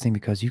on existing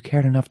because you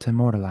cared enough to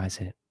immortalize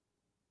it,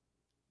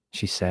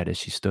 she said as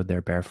she stood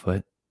there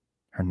barefoot,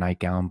 her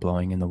nightgown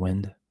blowing in the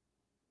wind.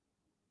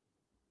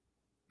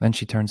 Then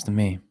she turns to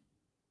me.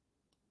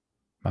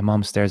 My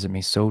mom stares at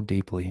me so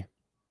deeply.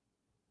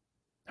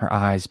 Her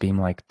eyes beam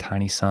like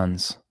tiny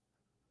suns.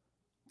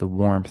 The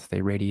warmth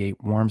they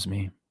radiate warms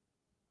me.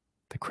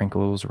 The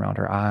crinkles around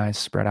her eyes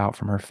spread out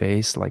from her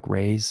face like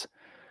rays.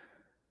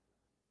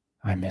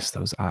 I miss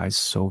those eyes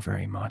so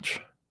very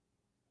much.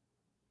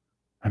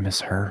 I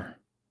miss her.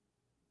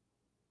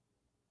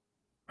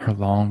 Her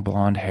long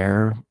blonde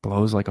hair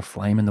blows like a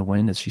flame in the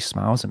wind as she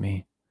smiles at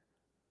me.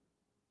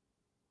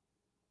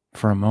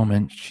 For a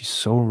moment, she's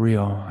so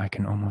real I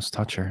can almost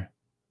touch her.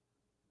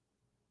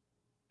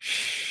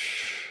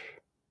 Shh.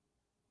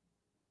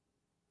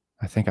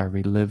 I think I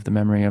relive the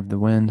memory of the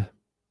wind,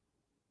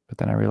 but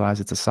then I realize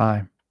it's a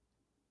sigh.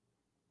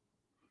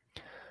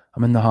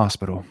 I'm in the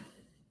hospital.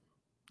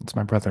 It's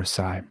my brother's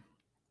sigh.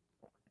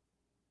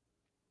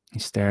 He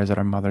stares at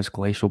our mother's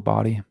glacial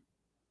body.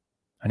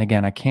 And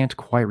again, I can't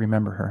quite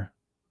remember her.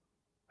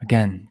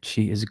 Again,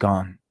 she is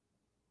gone.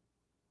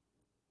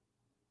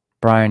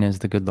 Brian is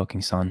the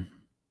good-looking son.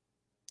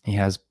 He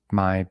has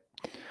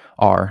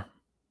our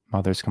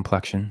mother's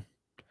complexion,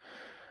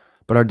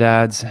 but our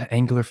dad's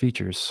angular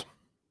features.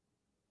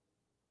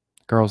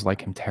 Girls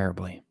like him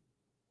terribly.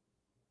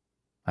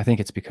 I think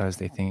it's because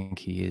they think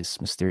he is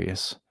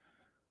mysterious.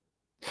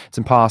 It's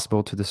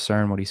impossible to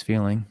discern what he's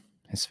feeling.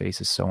 His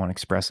face is so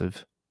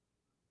unexpressive.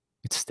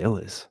 It still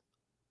is.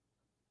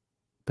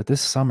 But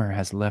this summer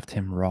has left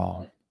him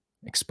raw,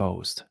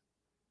 exposed.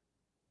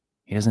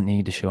 He doesn't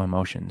need to show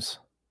emotions.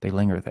 They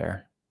linger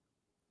there,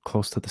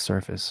 close to the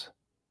surface.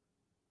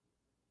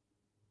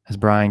 As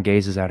Brian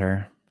gazes at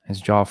her, his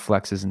jaw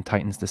flexes and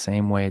tightens the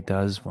same way it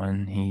does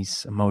when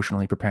he's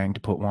emotionally preparing to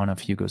put one of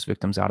Hugo's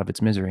victims out of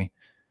its misery.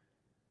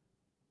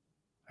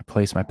 I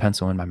place my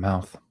pencil in my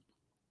mouth.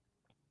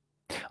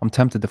 I'm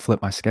tempted to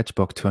flip my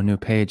sketchbook to a new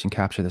page and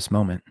capture this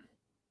moment.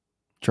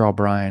 Draw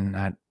Brian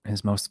at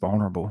his most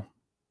vulnerable.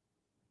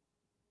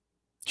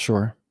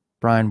 Sure,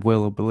 Brian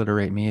will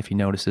obliterate me if he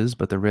notices,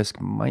 but the risk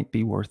might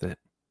be worth it.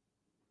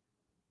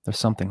 There's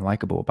something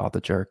likable about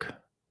the jerk.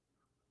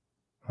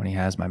 When he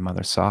has my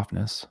mother's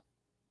softness.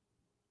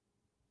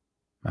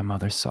 My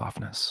mother's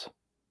softness.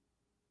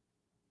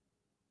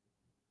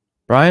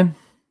 Brian,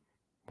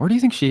 where do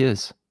you think she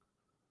is?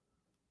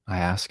 I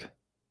ask.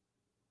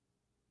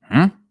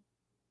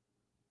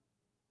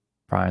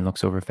 Brian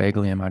looks over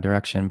vaguely in my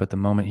direction, but the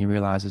moment he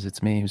realizes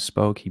it's me who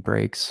spoke, he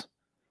breaks,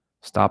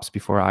 stops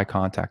before eye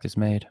contact is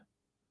made.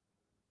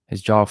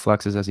 His jaw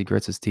flexes as he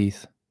grits his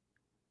teeth.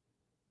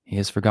 He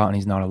has forgotten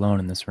he's not alone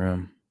in this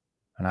room,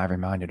 and I've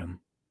reminded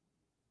him.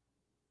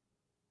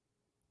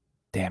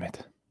 Damn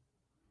it.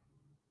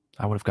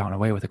 I would have gotten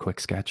away with a quick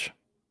sketch.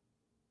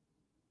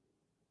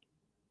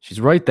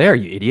 She's right there,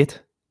 you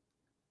idiot.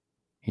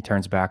 He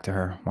turns back to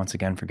her, once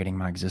again forgetting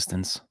my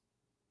existence.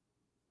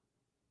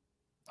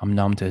 I'm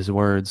numb to his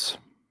words,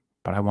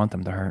 but I want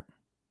them to hurt.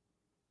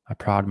 I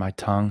prod my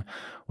tongue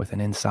with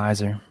an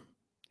incisor,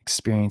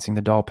 experiencing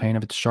the dull pain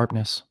of its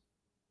sharpness.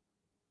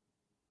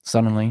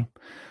 Suddenly,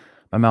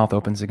 my mouth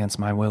opens against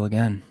my will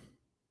again.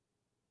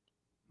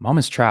 Mom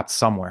is trapped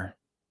somewhere,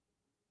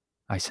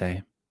 I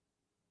say.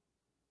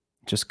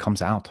 It just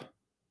comes out.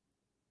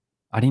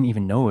 I didn't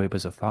even know it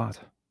was a thought.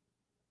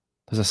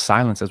 There's a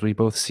silence as we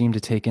both seem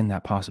to take in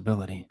that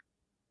possibility.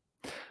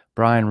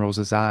 Brian rolls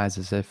his eyes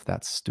as if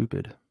that's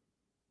stupid.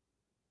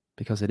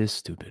 Because it is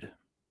stupid.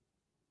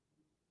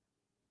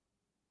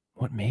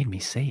 What made me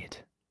say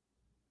it?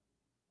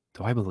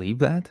 Do I believe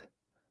that?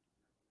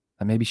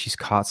 That maybe she's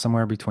caught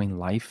somewhere between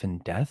life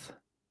and death?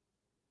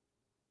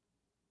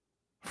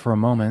 For a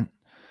moment,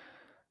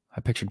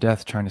 I picture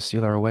death trying to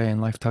steal her away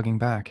and life tugging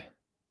back.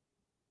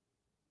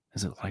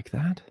 Is it like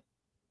that?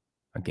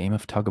 A game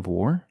of tug of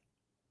war?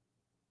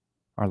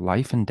 Are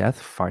life and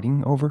death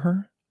fighting over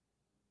her?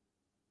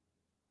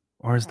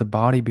 Or is the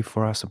body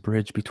before us a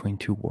bridge between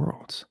two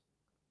worlds?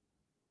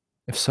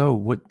 If so,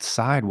 what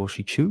side will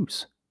she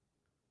choose?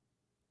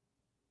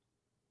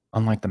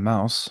 Unlike the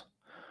mouse,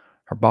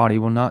 her body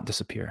will not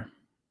disappear.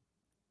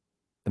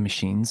 The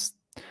machines,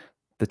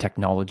 the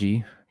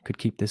technology could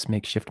keep this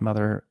makeshift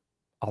mother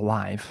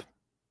alive,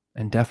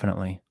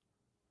 indefinitely.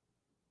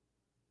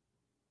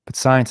 But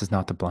science is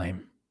not to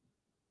blame.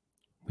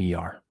 We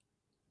are.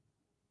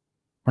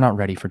 We're not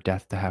ready for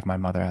death to have my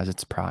mother as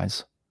its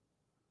prize.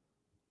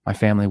 My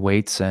family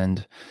waits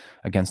and,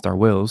 against our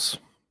wills,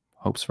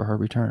 hopes for her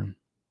return.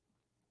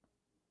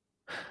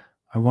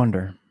 I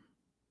wonder,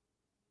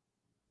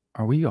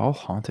 are we all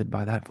haunted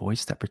by that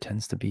voice that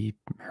pretends to be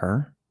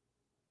her?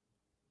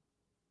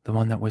 The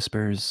one that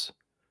whispers,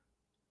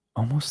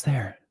 "Almost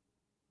there.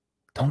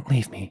 Don't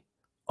leave me.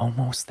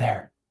 Almost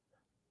there."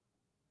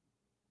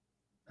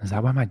 Is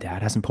that why my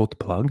dad hasn't pulled the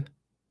plug?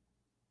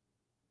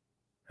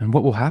 And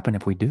what will happen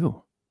if we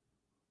do?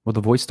 Will the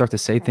voice start to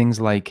say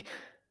things like,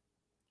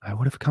 "I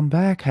would have come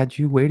back had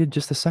you waited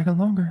just a second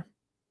longer"?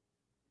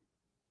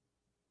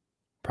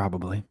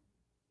 Probably.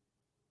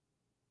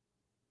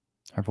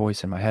 Her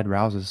voice in my head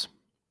rouses.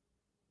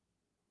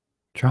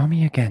 "Draw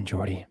me again,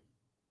 Jordy.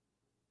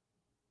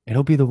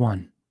 It'll be the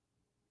one.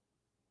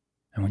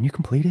 And when you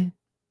complete it,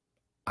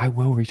 I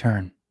will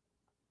return."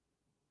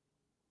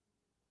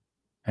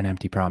 An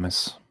empty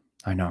promise,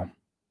 I know.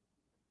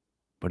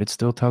 But it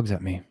still tugs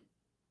at me.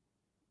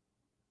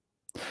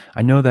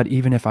 I know that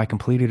even if I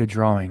completed a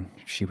drawing,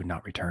 she would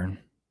not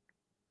return.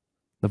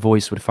 The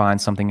voice would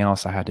find something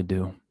else I had to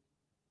do.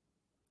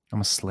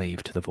 I'm a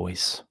slave to the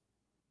voice.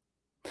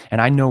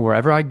 And I know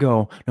wherever I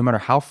go, no matter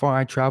how far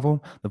I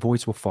travel, the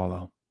voice will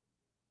follow.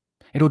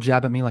 It'll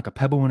jab at me like a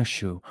pebble in a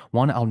shoe,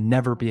 one I'll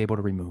never be able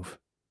to remove.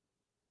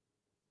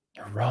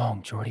 "You're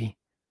wrong, Jordy.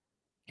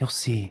 You'll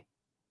see.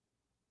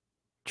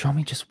 Draw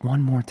me just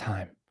one more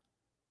time.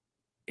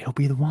 It'll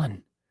be the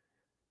one.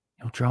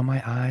 You'll draw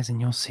my eyes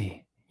and you'll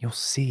see. You'll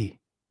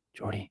see,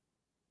 Jordy."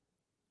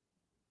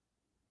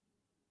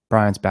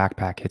 Brian's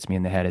backpack hits me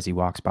in the head as he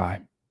walks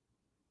by.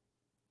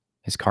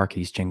 His car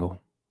keys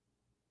jingle.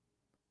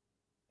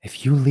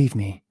 "If you leave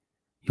me,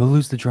 you'll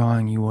lose the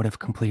drawing you would have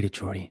completed,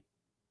 Jordy."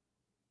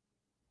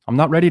 "I'm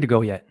not ready to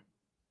go yet,"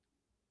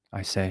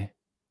 I say.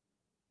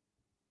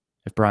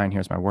 If Brian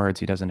hears my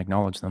words, he doesn't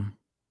acknowledge them.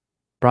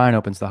 Brian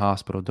opens the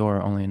hospital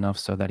door only enough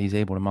so that he's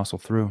able to muscle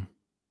through.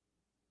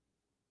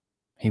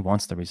 He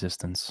wants the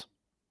resistance.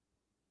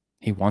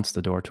 He wants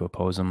the door to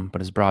oppose him,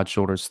 but his broad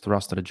shoulders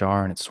thrust it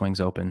ajar and it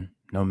swings open,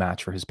 no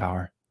match for his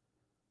power.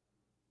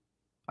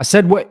 "I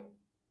said wait."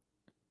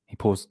 He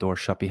pulls the door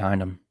shut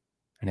behind him,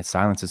 and it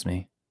silences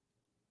me.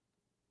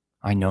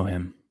 I know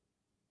him.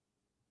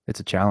 It's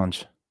a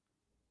challenge.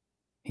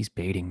 He's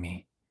baiting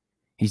me.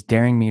 He's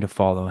daring me to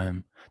follow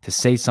him, to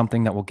say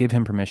something that will give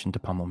him permission to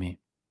pummel me.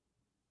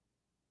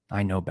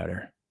 I know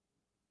better.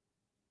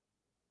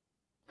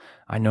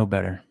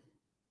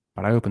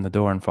 But I open the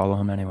door and follow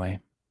him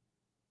anyway.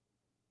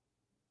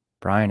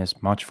 Brian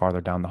is much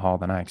farther down the hall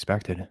than I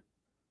expected.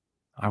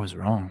 I was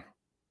wrong.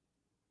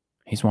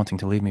 He's wanting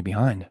to leave me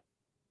behind.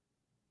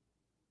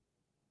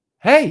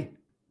 "Hey!"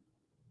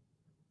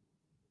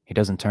 He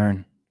doesn't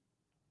turn.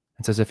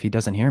 It's as if he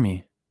doesn't hear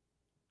me.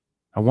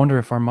 I wonder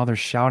if our mother's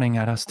shouting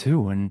at us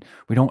too, and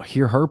we don't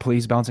hear her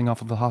pleas bouncing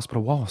off of the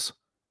hospital walls.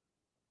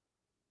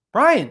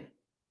 "Brian!"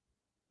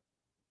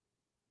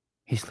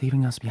 "He's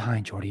leaving us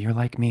behind, Jordy. You're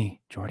like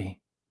me,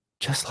 Jordy.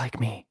 Just like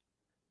me."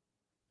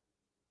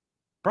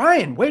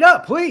 "Brian, wait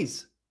up,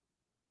 please!"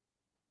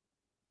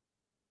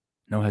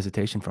 No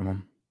hesitation from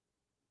him.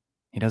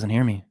 He doesn't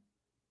hear me.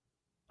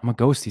 I'm a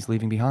ghost he's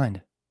leaving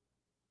behind.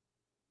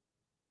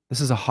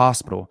 This is a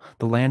hospital,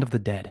 the land of the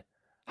dead.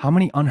 How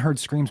many unheard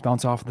screams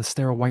bounce off of the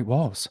sterile white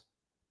walls?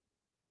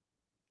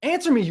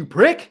 "Answer me, you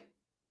prick!"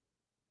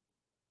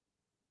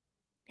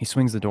 He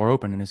swings the door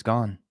open and is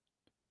gone.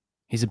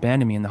 He's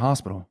abandoned me in the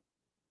hospital.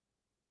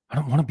 I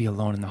don't want to be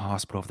alone in the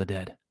hospital of the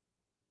dead.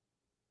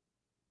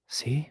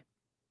 See?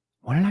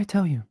 What did I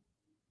tell you?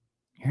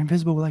 You're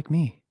invisible like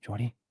me,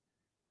 Jordy.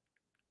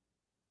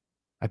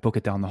 I book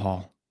it down the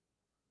hall.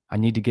 I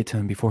need to get to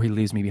him before he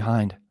leaves me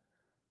behind.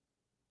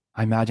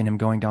 I imagine him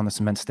going down the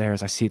cement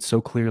stairs. I see it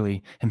so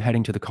clearly, him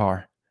heading to the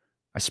car.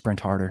 I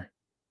sprint harder.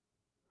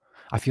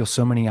 I feel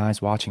so many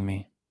eyes watching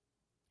me.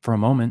 For a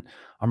moment,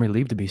 I'm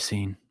relieved to be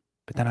seen,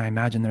 but then I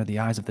imagine they're the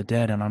eyes of the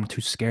dead and I'm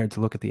too scared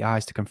to look at the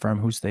eyes to confirm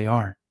whose they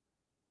are.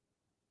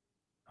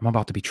 I'm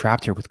about to be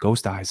trapped here with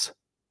ghost eyes.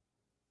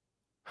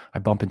 I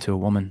bump into a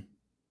woman.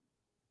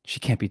 She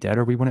can't be dead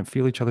or we wouldn't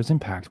feel each other's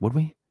impact, would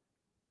we?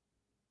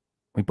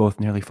 We both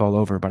nearly fall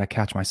over, but I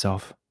catch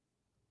myself.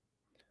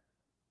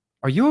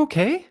 "Are you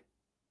okay?"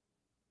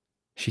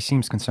 She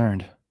seems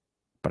concerned,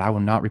 but I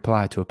will not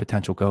reply to a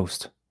potential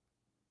ghost.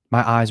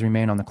 My eyes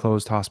remain on the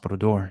closed hospital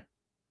door.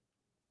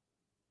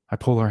 I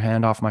pull her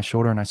hand off my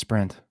shoulder and I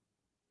sprint.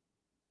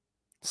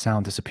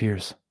 Sound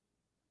disappears.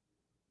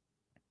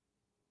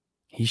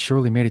 He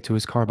surely made it to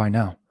his car by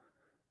now.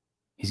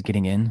 He's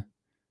getting in.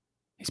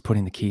 He's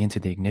putting the key into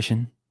the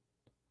ignition.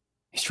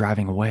 He's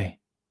driving away.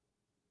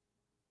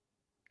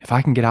 If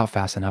I can get out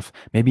fast enough,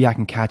 maybe I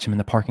can catch him in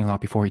the parking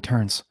lot before he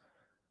turns.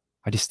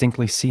 I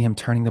distinctly see him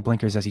turning the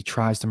blinkers as he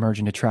tries to merge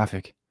into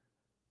traffic.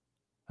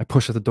 I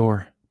push at the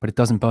door, but it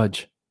doesn't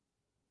budge.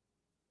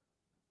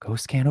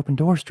 Ghosts can't open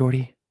doors,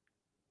 Jordy.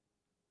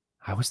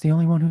 I was the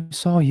only one who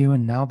saw you,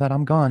 and now that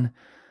I'm gone,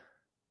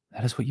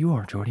 that is what you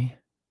are, Jordy.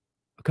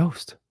 A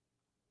ghost.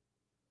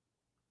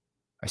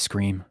 I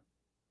scream.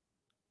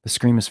 The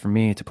scream is for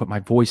me to put my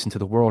voice into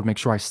the world, make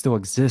sure I still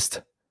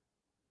exist.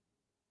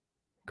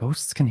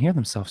 Ghosts can hear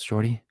themselves,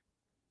 Jordy.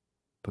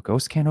 But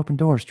ghosts can't open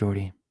doors,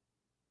 Jordy.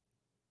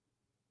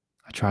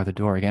 I try the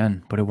door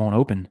again, but it won't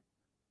open.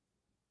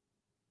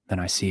 Then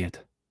I see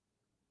it.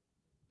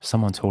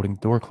 Someone's holding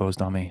the door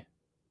closed on me.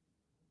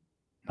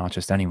 Not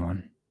just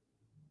anyone.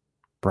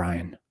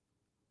 Brian.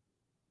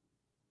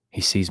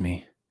 He sees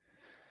me.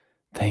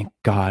 Thank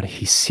God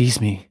he sees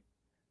me.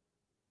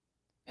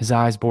 His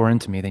eyes bore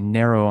into me. They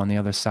narrow on the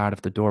other side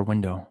of the door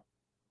window.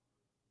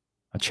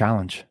 A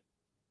challenge.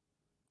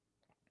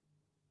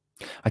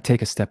 I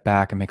take a step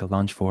back and make a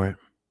lunge for it.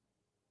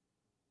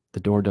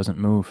 The door doesn't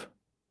move.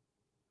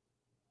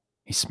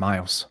 He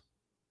smiles.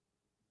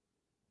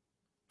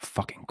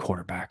 Fucking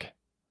quarterback.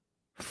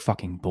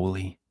 Fucking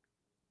bully.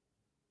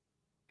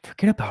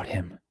 Forget about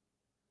him.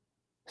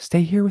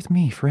 Stay here with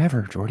me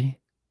forever, Jordy.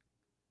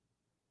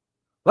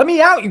 Let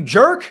me out, you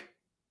jerk!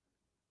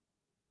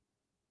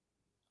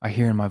 I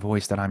hear in my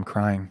voice that I'm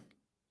crying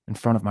in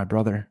front of my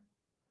brother.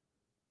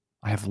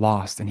 I have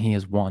lost and he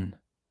has won.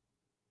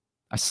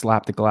 I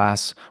slap the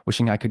glass,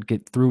 wishing I could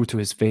get through to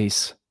his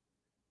face.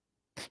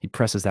 He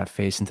presses that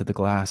face into the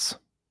glass.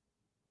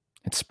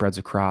 It spreads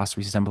across,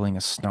 resembling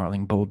a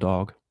snarling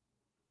bulldog.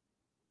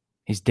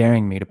 He's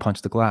daring me to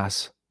punch the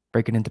glass,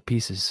 break it into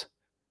pieces.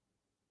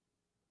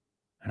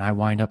 And I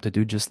wind up to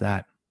do just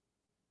that.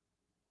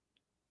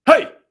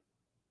 Hey!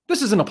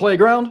 This isn't a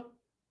playground!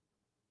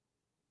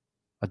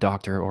 A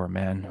doctor or a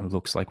man who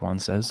looks like one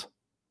says.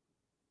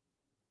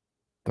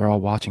 They're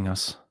all watching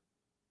us,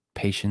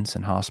 patients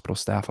and hospital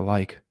staff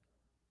alike,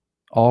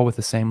 all with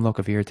the same look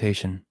of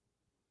irritation.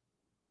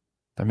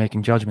 They're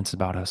making judgments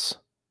about us.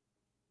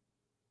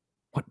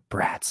 What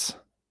brats.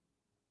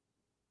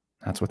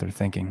 That's what they're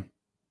thinking.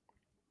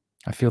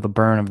 I feel the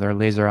burn of their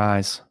laser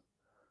eyes.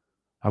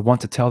 I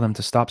want to tell them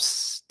to stop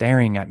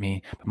staring at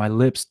me, but my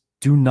lips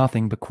do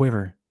nothing but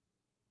quiver.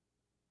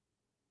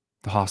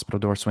 The hospital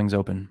door swings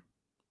open.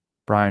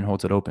 Brian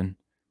holds it open.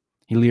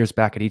 He leers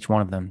back at each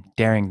one of them,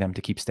 daring them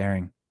to keep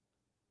staring.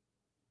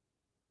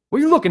 What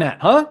are you looking at,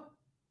 huh?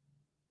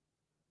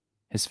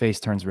 His face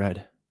turns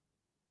red.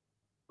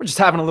 We're just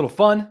having a little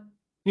fun,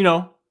 you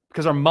know,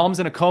 because our mom's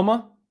in a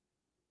coma.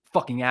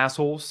 Fucking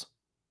assholes.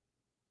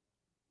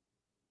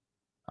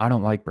 I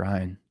don't like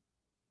Brian,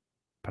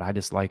 but I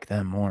dislike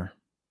them more.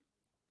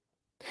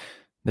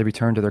 They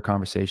return to their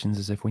conversations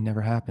as if we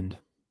never happened.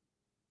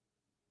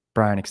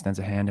 Brian extends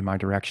a hand in my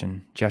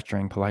direction,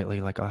 gesturing politely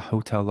like a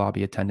hotel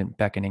lobby attendant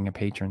beckoning a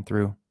patron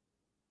through.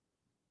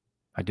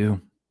 I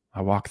do.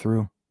 I walk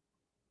through.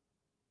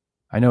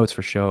 I know it's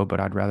for show, but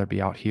I'd rather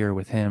be out here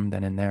with him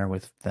than in there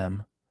with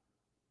them.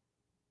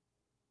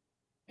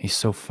 He's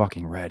so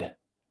fucking red.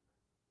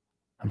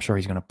 I'm sure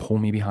he's going to pull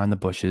me behind the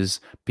bushes,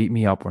 beat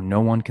me up where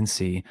no one can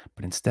see,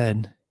 but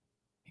instead,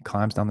 he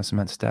climbs down the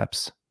cement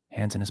steps,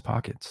 hands in his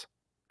pockets.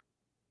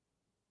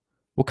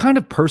 What kind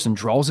of person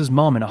draws his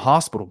mom in a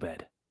hospital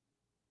bed?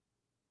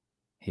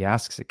 He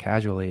asks it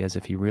casually as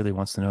if he really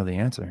wants to know the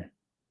answer.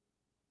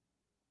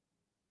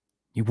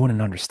 You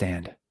wouldn't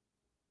understand,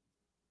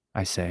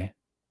 I say.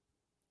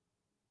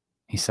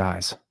 He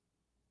sighs.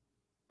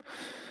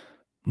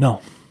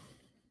 No,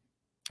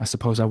 I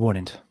suppose I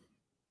wouldn't.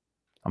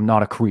 I'm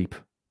not a creep.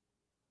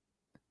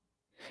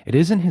 It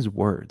isn't his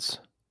words,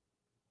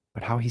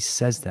 but how he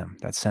says them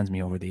that sends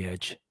me over the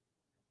edge.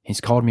 He's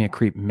called me a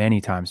creep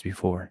many times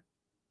before.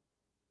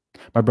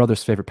 My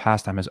brother's favorite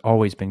pastime has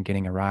always been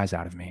getting a rise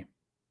out of me.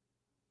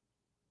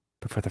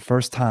 But for the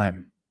first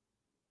time,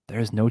 there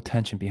is no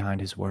tension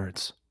behind his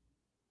words.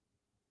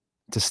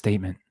 It's a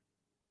statement,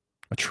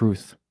 a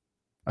truth,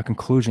 a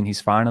conclusion he's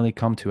finally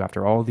come to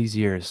after all these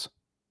years.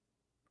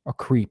 A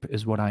creep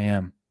is what I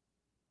am.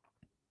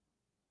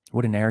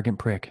 What an arrogant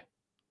prick.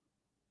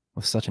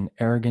 With such an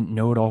arrogant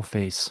know-it-all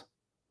face.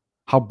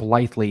 How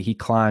blithely he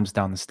climbs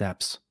down the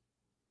steps.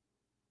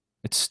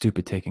 It's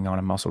stupid taking on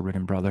a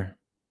muscle-ridden brother.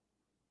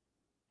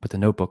 But the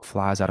notebook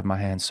flies out of my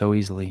hand so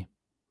easily.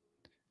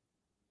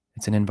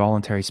 It's an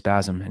involuntary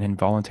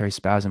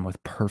spasm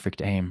with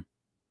perfect aim.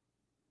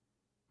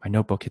 My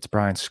notebook hits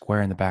Brian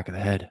square in the back of the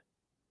head.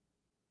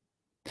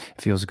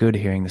 It feels good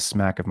hearing the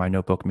smack of my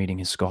notebook meeting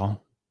his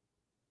skull.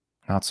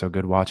 Not so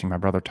good watching my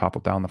brother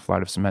topple down the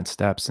flight of cement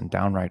steps, and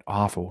downright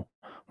awful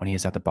when he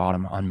is at the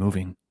bottom,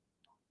 unmoving.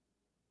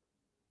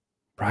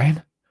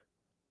 Brian?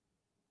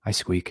 I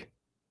squeak.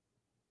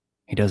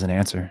 He doesn't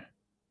answer.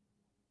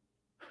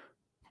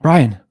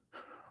 Brian,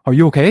 are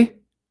you okay?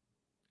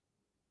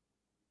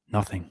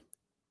 Nothing.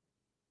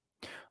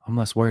 I'm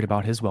less worried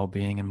about his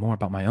well-being and more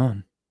about my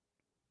own.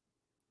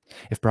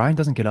 If Brian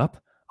doesn't get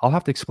up, I'll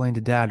have to explain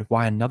to Dad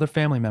why another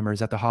family member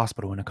is at the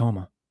hospital in a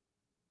coma.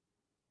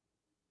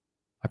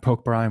 I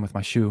poke Brian with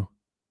my shoe.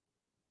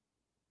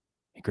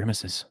 He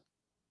grimaces.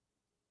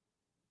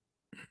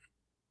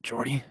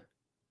 Jordy?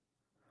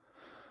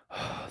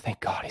 Thank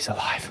God he's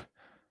alive.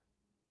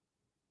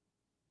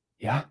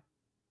 Yeah?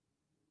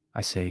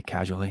 I say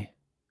casually.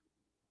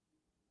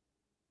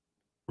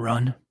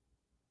 Run.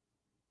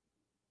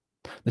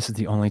 This is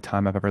the only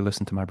time I've ever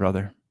listened to my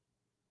brother.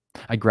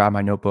 I grab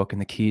my notebook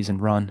and the keys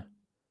and run.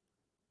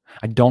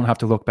 I don't have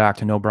to look back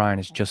to know Brian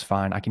is just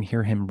fine. I can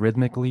hear him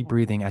rhythmically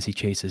breathing as he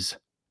chases.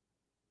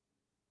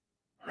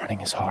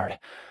 Running is hard.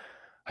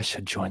 I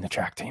should join the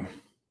track team.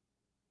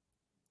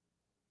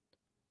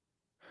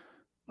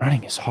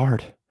 Running is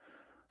hard.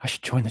 I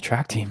should join the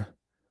track team.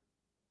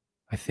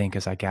 I think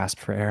as I gasp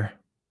for air.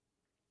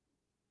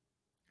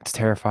 It's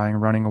terrifying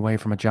running away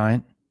from a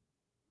giant.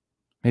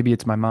 Maybe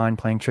it's my mind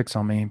playing tricks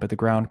on me, but the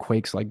ground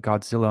quakes like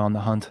Godzilla on the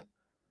hunt.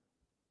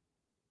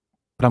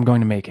 But I'm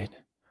going to make it.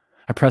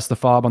 I press the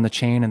fob on the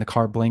chain and the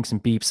car blinks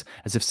and beeps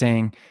as if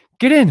saying,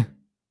 "Get in!"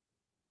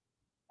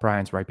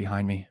 Brian's right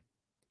behind me.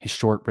 His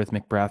short,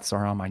 rhythmic breaths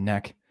are on my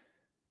neck.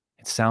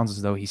 It sounds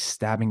as though he's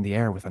stabbing the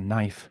air with a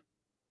knife.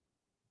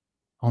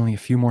 Only a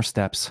few more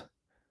steps.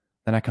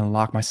 Then I can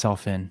lock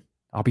myself in.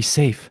 I'll be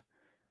safe.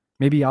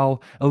 Maybe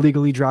I'll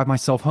illegally drive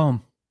myself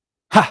home.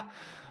 Ha!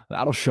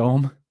 That'll show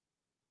him.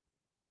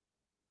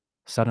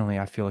 Suddenly,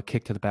 I feel a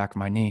kick to the back of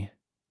my knee.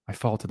 I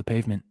fall to the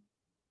pavement.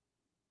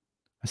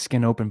 I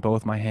skin open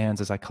both my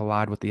hands as I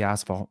collide with the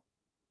asphalt.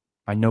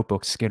 My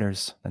notebook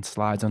skitters, then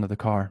slides under the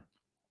car.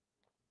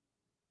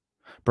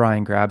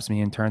 Brian grabs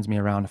me and turns me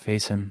around to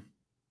face him.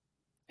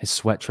 His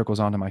sweat trickles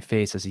onto my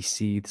face as he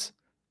seethes.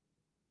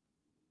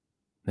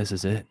 This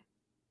is it.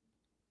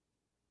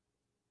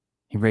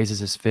 He raises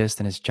his fist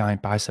and his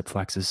giant bicep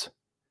flexes.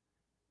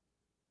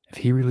 If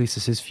he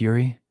releases his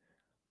fury,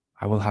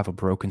 I will have a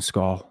broken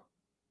skull.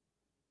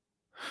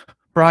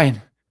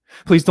 Brian,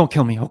 please don't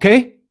kill me,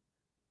 okay?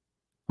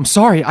 I'm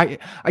sorry,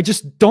 I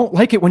just don't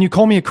like it when you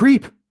call me a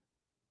creep.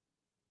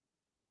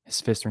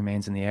 His fist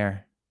remains in the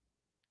air.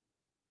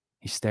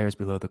 He stares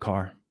below the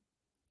car.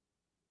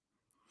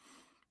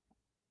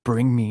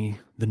 Bring me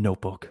the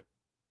notebook.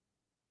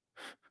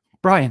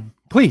 Brian,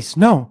 please,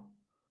 no.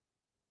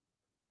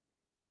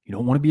 You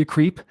don't want to be a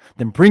creep?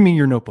 Then bring me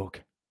your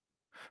notebook.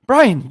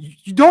 Brian,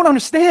 you don't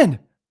understand.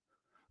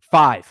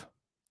 5,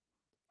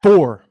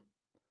 4,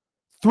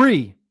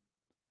 3.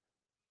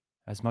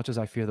 As much as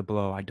I fear the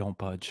blow, I don't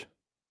budge.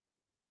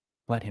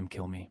 Let him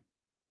kill me.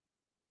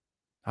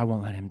 I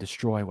won't let him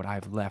destroy what I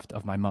have left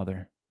of my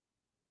mother.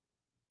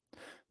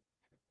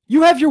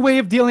 You have your way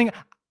of dealing.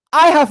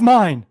 I have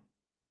mine.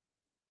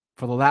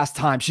 For the last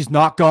time, she's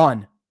not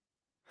gone.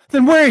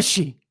 Then where is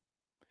she?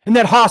 In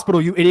that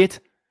hospital, you idiot.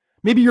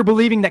 Maybe you're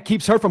believing that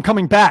keeps her from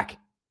coming back.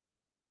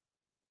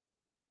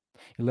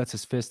 He lets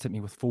his fist hit me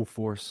with full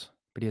force,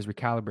 but he has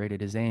recalibrated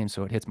his aim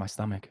so it hits my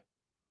stomach.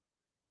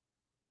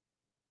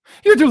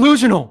 You're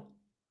delusional!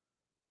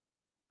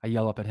 I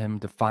yell up at him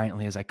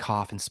defiantly as I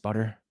cough and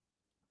sputter.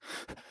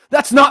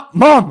 That's not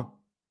Mom!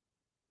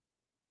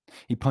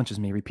 He punches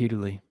me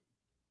repeatedly.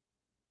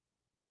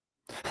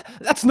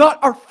 That's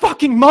not our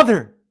fucking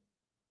mother!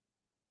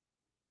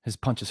 His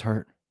punches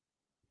hurt,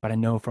 but I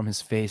know from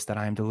his face that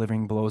I am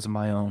delivering blows of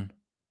my own.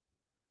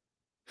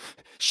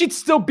 She'd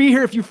still be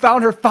here if you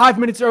found her 5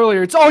 minutes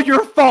earlier. It's all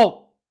your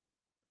fault!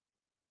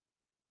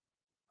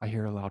 I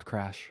hear a loud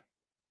crash.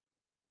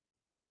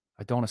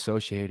 I don't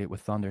associate it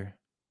with thunder.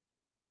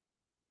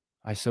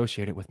 I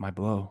associate it with my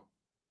blow.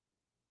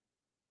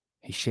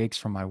 He shakes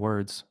from my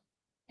words.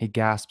 He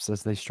gasps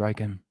as they strike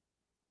him.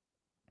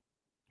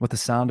 With the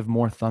sound of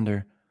more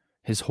thunder,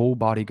 his whole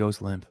body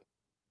goes limp.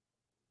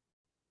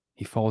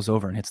 He falls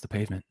over and hits the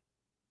pavement.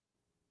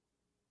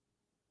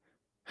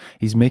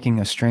 He's making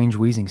a strange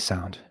wheezing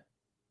sound,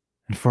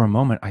 and for a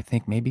moment I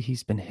think maybe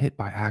he's been hit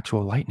by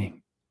actual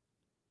lightning.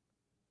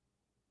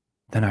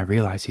 Then I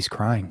realize he's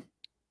crying.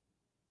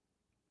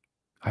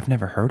 I've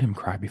never heard him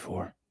cry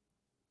before.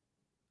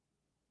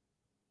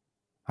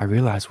 I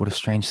realize what a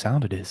strange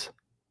sound it is.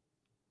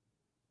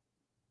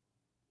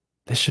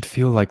 This should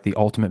feel like the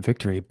ultimate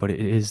victory, but it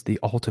is the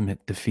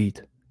ultimate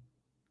defeat.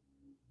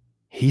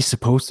 He's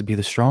supposed to be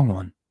the strong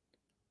one.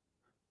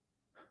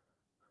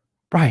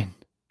 Brian.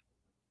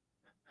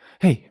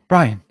 Hey,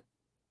 Brian.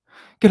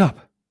 Get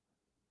up.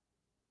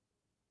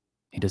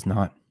 He does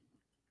not.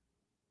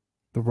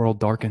 The world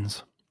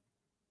darkens.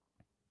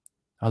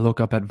 I look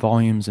up at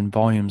volumes and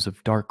volumes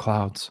of dark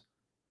clouds.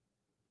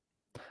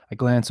 I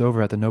glance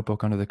over at the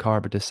notebook under the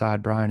car, but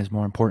decide Brian is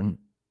more important.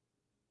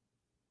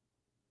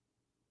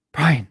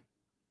 Brian,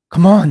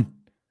 come on.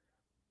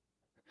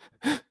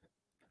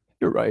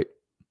 You're right.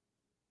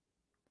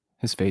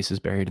 His face is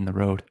buried in the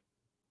road.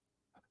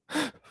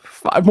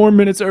 5 more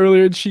minutes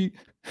earlier and she...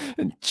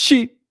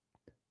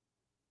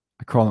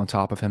 I crawl on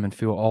top of him and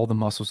feel all the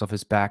muscles of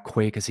his back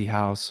quake as he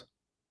howls.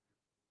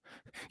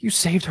 You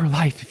saved her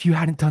life if you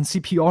hadn't done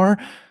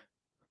CPR.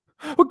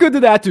 What good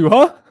did that do,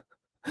 huh?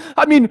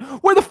 I mean,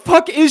 where the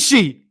fuck is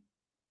she?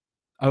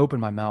 I open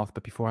my mouth,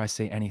 but before I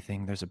say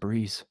anything, there's a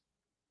breeze.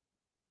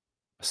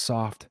 A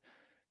soft,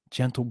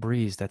 gentle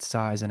breeze that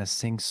sighs in a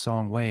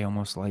sing-song way,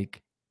 almost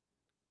like...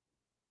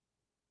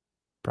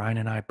 Brian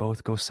and I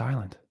both go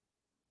silent.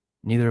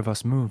 Neither of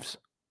us moves.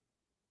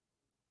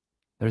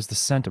 There's the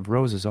scent of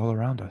roses all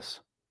around us.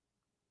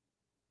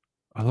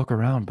 I look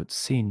around but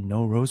see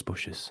no rose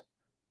bushes.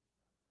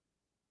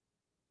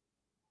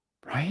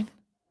 Brian?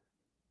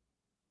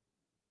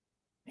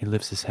 He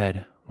lifts his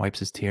head, wipes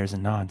his tears,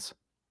 and nods.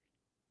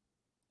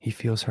 He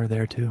feels her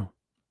there too.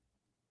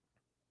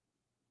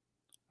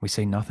 We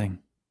say nothing.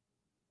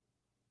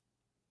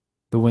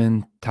 The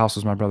wind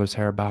tousles my brother's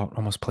hair about,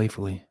 almost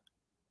playfully.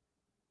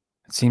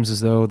 It seems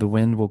as though the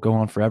wind will go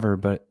on forever,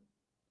 but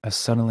as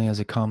suddenly as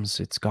it comes,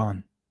 it's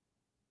gone.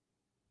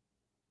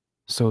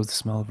 So is the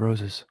smell of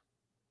roses.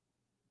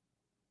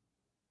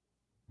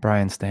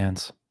 Brian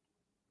stands.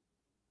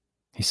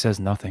 He says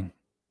nothing,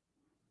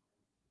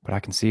 but I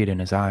can see it in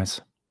his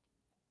eyes.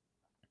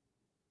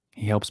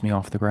 He helps me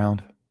off the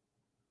ground.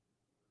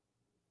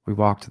 We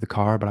walk to the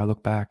car, but I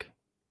look back.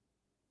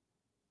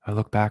 I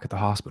look back at the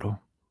hospital.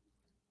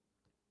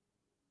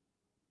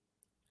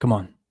 Come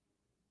on,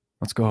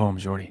 let's go home,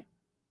 Jordy.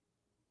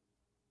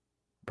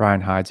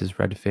 Brian hides his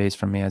red face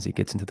from me as he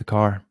gets into the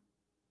car.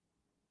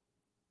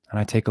 And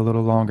I take a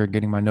little longer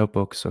getting my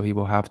notebook so he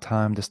will have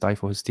time to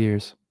stifle his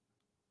tears.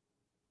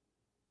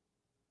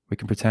 We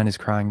can pretend his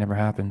crying never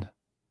happened.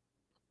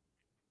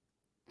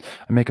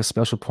 I make a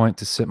special point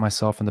to sit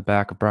myself in the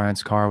back of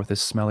Brian's car with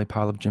his smelly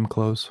pile of gym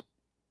clothes.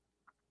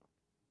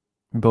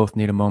 We both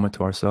need a moment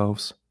to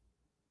ourselves.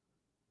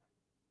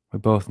 We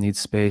both need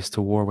space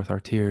to war with our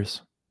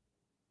tears.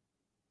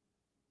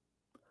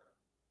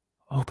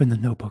 Open the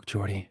notebook,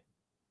 Jordy.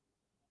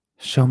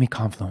 Show me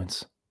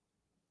confluence.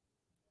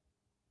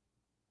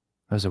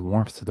 There's a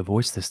warmth to the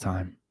voice this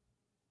time.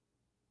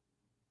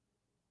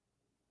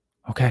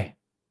 Okay.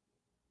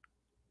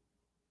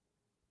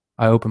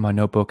 I open my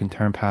notebook and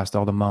turn past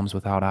all the mums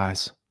without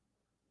eyes.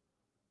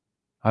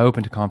 I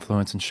open to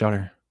confluence and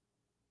shudder.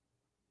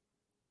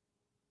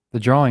 The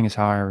drawing is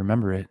how I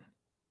remember it,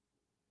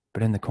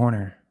 but in the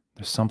corner,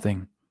 there's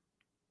something.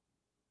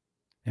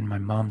 In my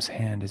mom's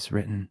hand is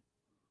written,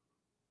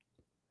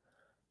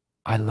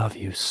 I love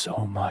you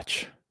so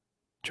much,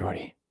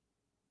 Jordy.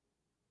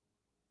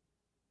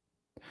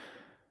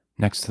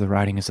 Next to the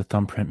writing is a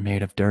thumbprint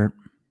made of dirt.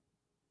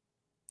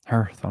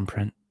 Her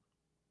thumbprint.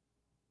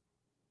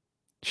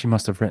 She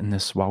must have written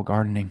this while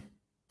gardening.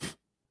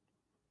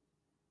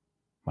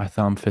 My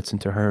thumb fits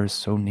into hers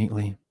so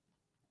neatly.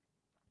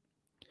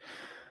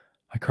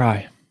 I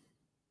cry,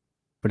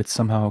 but it's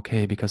somehow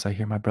okay because I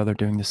hear my brother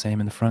doing the same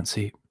in the front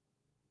seat.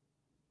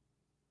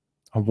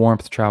 A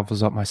warmth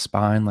travels up my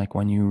spine like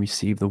when you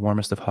receive the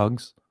warmest of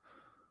hugs,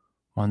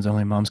 ones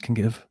only moms can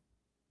give.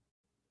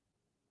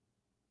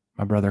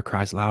 My brother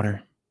cries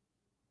louder.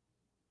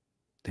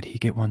 Did he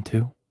get one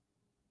too?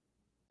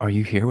 Are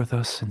you here with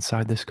us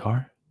inside this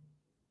car?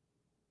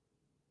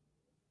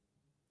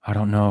 I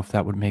don't know if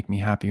that would make me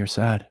happy or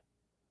sad.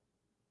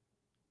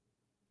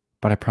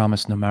 But I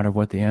promise no matter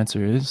what the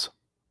answer is,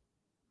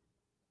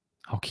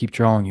 I'll keep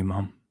drawing you,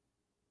 Mom,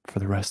 for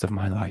the rest of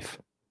my life.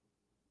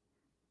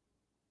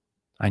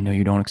 I know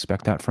you don't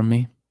expect that from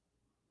me.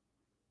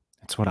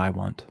 It's what I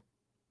want.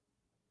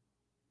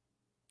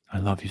 I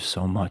love you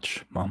so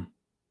much, Mom.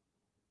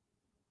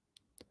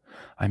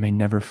 I may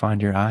never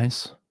find your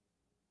eyes,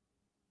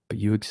 but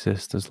you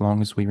exist as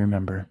long as we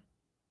remember,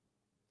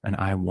 and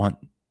I want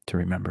to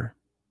remember.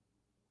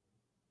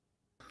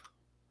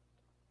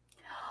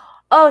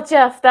 Oh,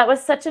 Jeff, that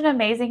was such an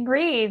amazing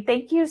read.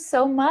 Thank you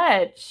so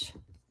much.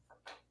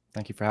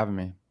 Thank you for having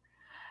me.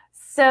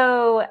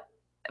 So,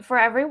 for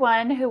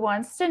everyone who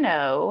wants to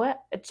know,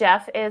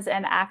 Jeff is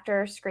an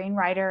actor,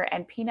 screenwriter,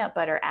 and peanut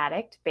butter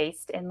addict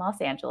based in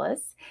Los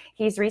Angeles.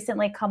 He's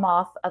recently come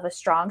off of a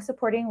strong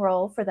supporting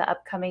role for the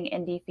upcoming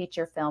indie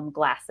feature film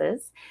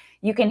Glasses.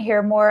 You can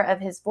hear more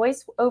of his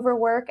voiceover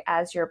work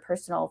as your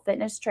personal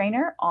fitness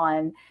trainer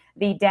on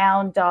the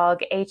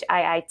DOWNDOG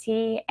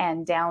HIIT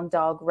and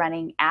DOWNDOG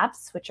running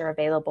apps, which are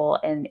available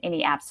in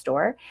any app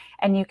store.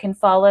 And you can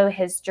follow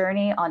his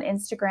journey on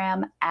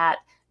Instagram at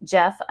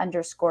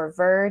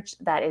Jeff_Verge.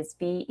 That is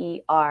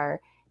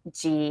Verge.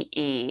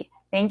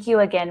 Thank you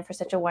again for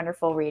such a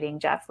wonderful reading,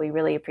 Jeff. We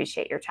really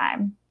appreciate your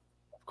time.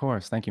 Of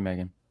course. Thank you,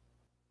 Megan.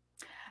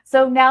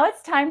 So now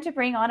it's time to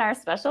bring on our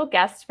special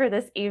guest for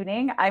this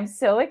evening. I'm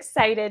so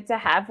excited to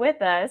have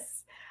with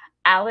us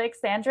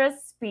Alexandra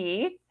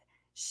Spieth.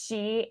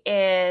 She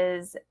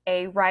is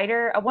a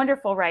writer, a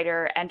wonderful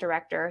writer and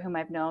director whom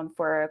I've known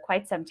for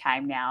quite some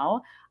time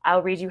now.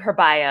 I'll read you her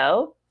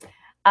bio.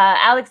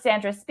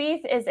 Alexandra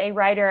Spieth is a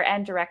writer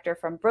and director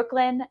from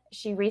Brooklyn.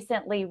 She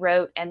recently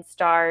wrote and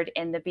starred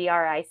in the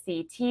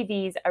BRIC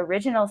TV's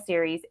original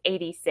series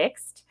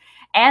 86th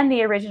and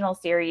the original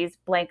series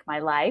Blank My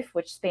Life,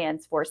 which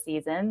spans 4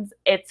 seasons.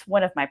 It's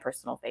one of my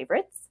personal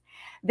favorites.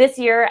 This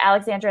year,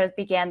 Alexandra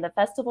began the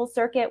festival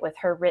circuit with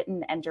her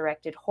written and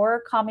directed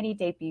horror comedy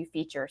debut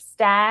feature,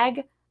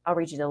 Stag. I'll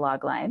read you the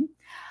logline.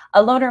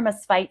 A loner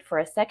must fight for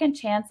a second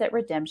chance at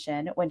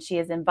redemption when she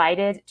is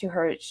invited to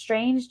her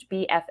estranged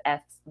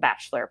BFF's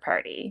bachelor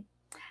party.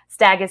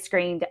 Stag is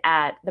screened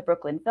at the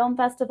Brooklyn Film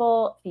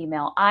Festival,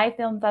 Female Eye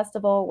Film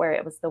Festival, where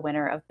it was the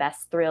winner of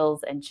Best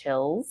Thrills and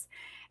Chills,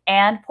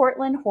 and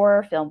Portland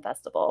Horror Film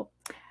Festival.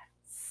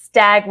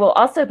 Stag will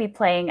also be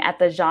playing at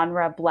the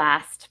Genre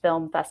Blast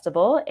Film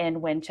Festival in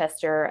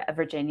Winchester,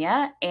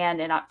 Virginia, and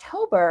in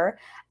October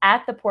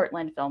at the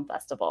Portland Film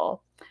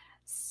Festival.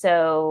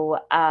 So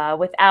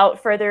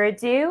without further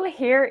ado,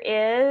 here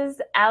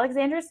is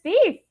Alexandra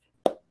Spieth.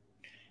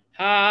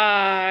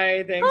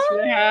 Hi, thanks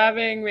for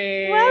having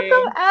me.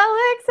 Welcome,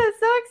 Alex. I'm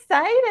so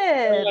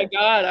excited. Oh my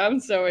God, I'm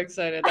so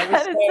excited. That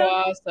was so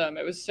awesome.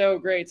 It was so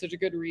great. Such a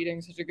good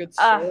reading, such a good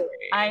story.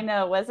 I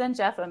know. Wasn't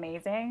Jeff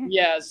amazing?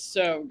 Yes,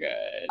 so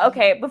good.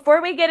 Okay,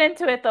 before we get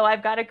into it, though,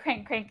 I've got to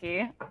crank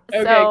Cranky.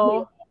 Okay, so,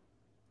 cool.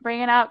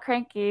 Bringing out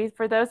Cranky.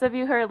 For those of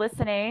you who are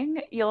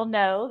listening, you'll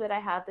know that I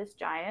have this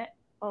giant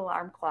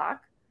alarm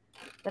clock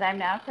that I'm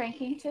now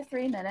cranking to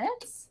 3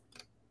 minutes.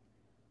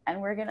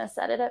 And we're going to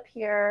set it up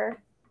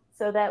here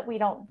so that we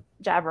don't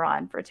jabber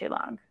on for too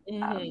long.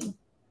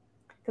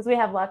 Because we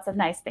have lots of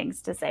nice things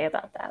to say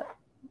about that.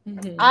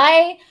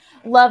 I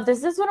love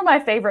this. This is one of my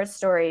favorite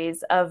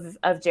stories of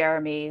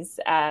Jeremy's.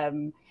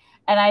 And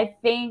I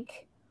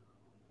think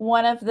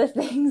one of the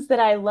things that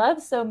I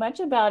love so much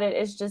about it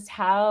is just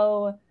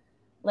how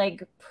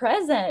like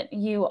present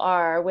you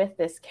are with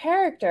this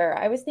character.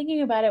 I was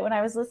thinking about it when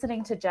I was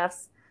listening to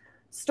Jeff's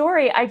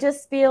story. I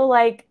just feel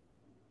like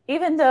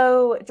even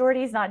though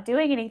Jordy's not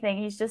doing anything,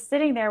 he's just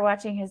sitting there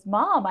watching his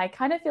mom. I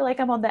kind of feel like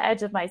I'm on the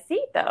edge of my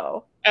seat,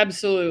 though.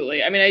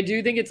 Absolutely. I mean, I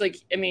do think it's like,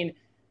 I mean,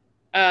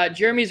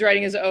 Jeremy's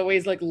writing is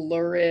always like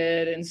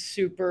lurid and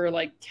super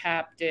like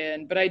tapped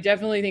in, but I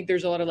definitely think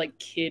there's a lot of like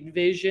kid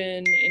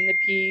vision in the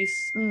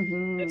piece.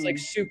 It's like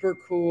super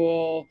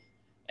cool.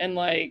 And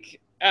like,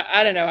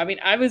 I don't know. I mean,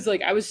 I was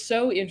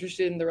so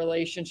interested in the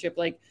relationship,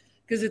 like,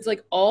 because it's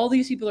like all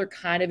these people are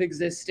kind of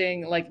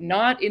existing, like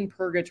not in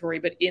purgatory,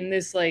 but in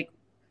this like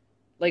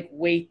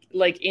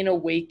in a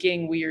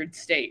waking weird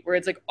state where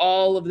it's like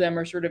all of them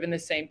are sort of in the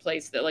same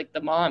place that like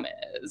the mom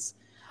is.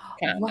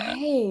 Kinda.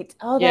 Right.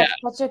 Oh, that's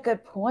such a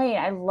good point.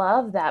 I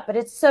love that, but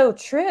it's so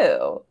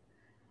true.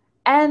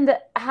 And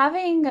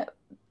having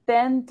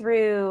been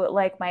through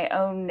like my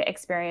own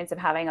experience of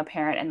having a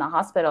parent in the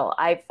hospital,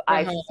 I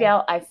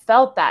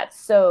felt that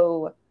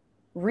so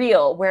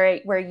real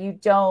where you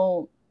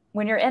don't,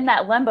 when you're in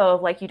that limbo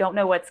of like you don't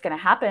know what's going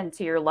to happen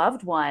to your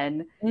loved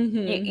one,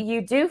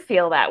 you do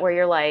feel that where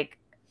you're like,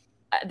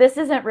 this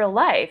isn't real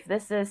life.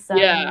 This is some,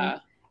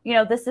 you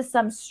know, this is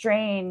some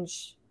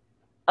strange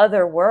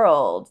other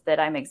world that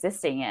I'm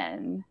existing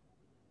in.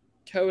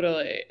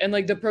 Totally. And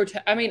like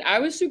I mean, I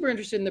was super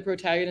interested in the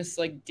protagonist's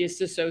like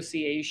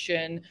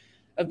disassociation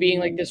of being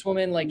like, this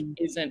woman like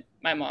isn't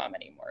my mom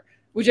anymore,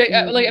 which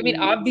I like, I mean,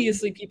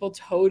 obviously people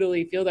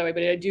totally feel that way,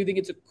 but I do think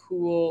it's a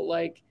cool,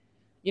 like,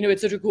 you know,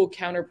 it's such a cool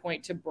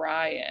counterpoint to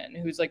Brian,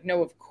 who's like,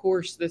 no, of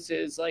course this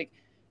is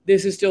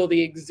still the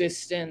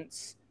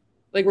existence.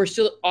 Like we're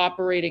still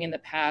operating in the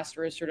past,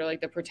 where it's sort of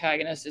like the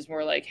protagonist is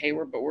more like, hey,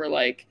 we're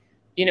like,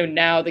 you know,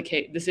 now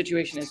the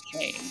situation has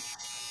changed.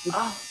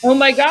 Oh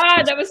my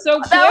God, that was so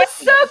quick. That was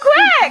so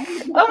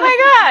quick. Oh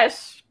my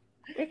gosh.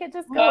 We could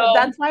just go.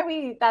 That's why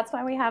we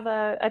have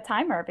a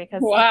timer,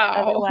 because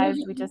otherwise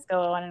we just go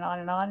on and on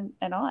and on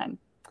and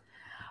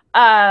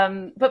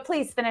on. But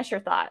please finish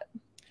your thought.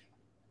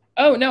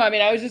 Oh no, I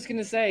mean, I was just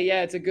gonna say,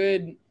 yeah, it's a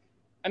good,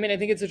 I mean, I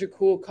think it's such a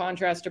cool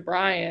contrast to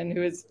Brian,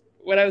 who is,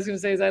 what I was gonna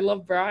say is I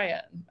love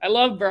Brian. I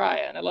love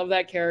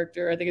that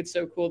character. I think it's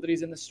so cool that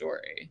he's in the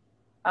story.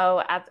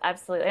 Oh,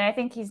 absolutely. And I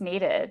think he's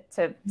needed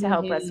to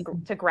help us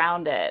to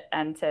ground it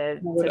and to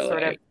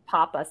sort of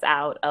pop us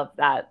out of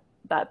that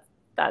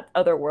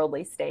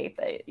otherworldly state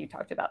that you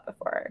talked about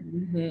before.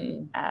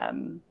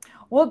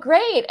 Well,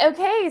 great.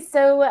 Okay,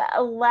 so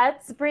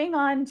let's bring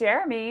on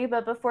Jeremy.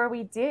 But before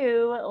we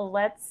do,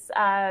 let's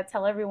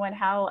tell everyone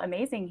how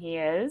amazing he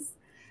is.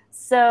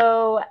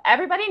 So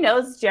everybody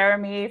knows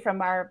Jeremy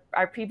from our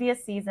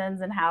previous seasons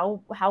and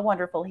how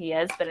wonderful he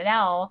is. But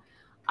now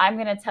I'm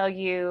going to tell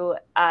you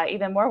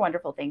even more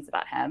wonderful things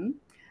about him.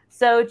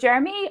 So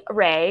Jeremy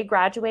Ray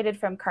graduated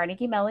from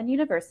Carnegie Mellon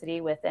University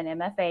with an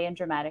MFA in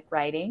dramatic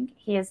writing.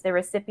 He is the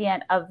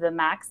recipient of the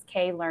Max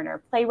K. Lerner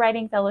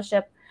Playwriting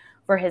Fellowship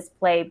for his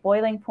play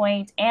Boiling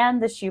Point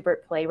and the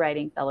Schubert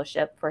Playwriting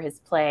Fellowship for his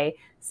play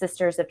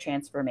Sisters of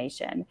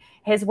Transformation.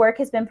 His work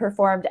has been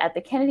performed at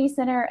the Kennedy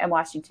Center in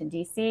Washington,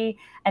 D.C.,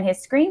 and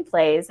his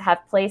screenplays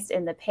have placed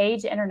in the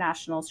Page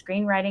International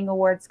Screenwriting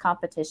Awards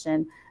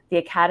competition, the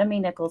Academy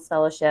Nichols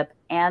Fellowship,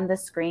 and the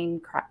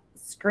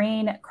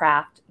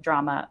Screencraft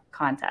Drama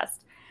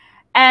Contest.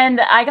 And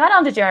I got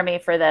onto Jeremy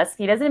for this.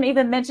 He doesn't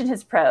even mention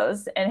his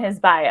prose in his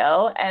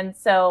bio. And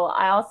so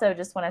I also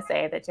just want to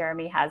say that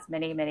Jeremy has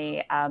many,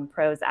 many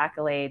prose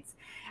accolades.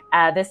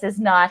 This is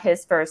not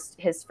his first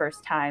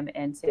time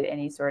into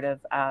any sort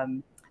of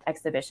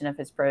exhibition of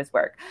his prose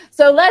work.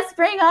 So let's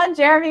bring on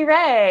Jeremy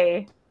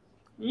Ray.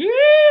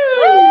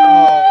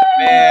 Oh,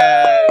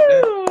 man.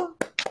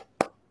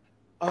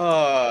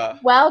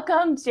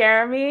 Welcome,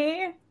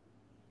 Jeremy.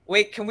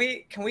 Wait, can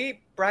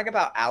we brag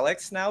about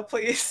Alex now,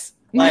 please?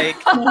 Like,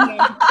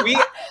 we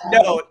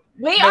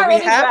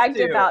already have bragged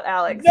to. about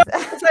Alex. No,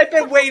 because I've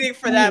been waiting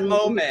for that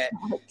moment.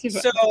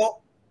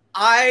 So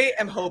I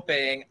am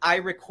hoping, I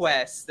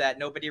request that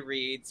Nobody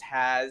Reads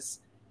has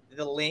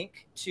the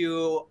link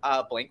to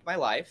Blank My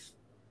Life.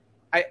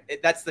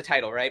 That's the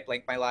title, right?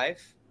 Blank My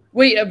Life.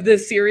 Wait, of the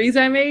series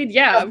I made?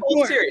 Yeah, of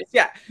course. Series,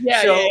 yeah.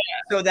 Yeah,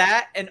 so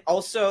that, and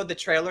also the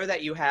trailer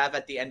that you have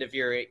at the end of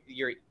your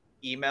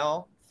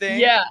email thing.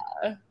 Yeah.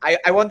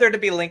 I want there to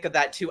be a link of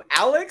that too.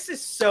 Alex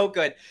is so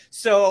good.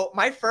 So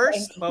my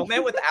first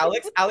moment with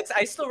Alex,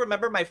 I still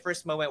remember my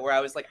first moment where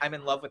I was like, I'm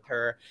in love with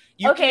her.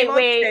 You came on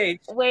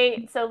stage.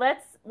 Wait. So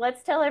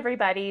let's tell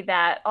everybody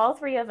that all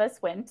three of us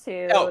went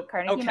to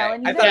Carnegie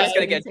Mellon I thought I was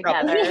gonna get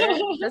together,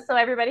 just so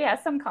everybody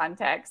has some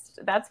context.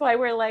 That's why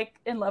we're like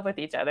in love with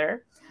each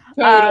other.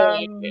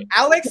 Totally.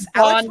 Alex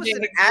was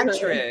an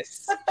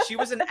actress. She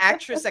was an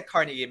actress at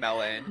Carnegie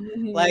Mellon.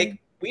 Like,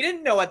 we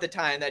didn't know at the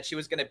time that she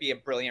was going to be a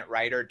brilliant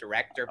writer,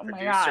 director,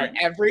 producer,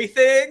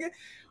 everything.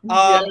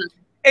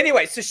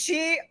 Anyway, so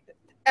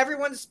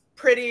everyone's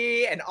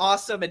pretty and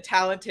awesome and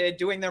talented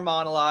doing their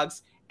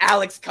monologues.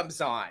 Alex comes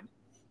on.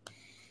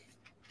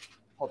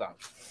 Hold on.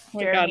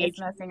 Jeremy's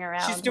messing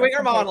around. She's doing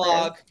her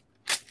monologue.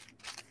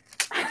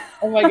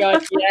 Oh my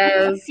god,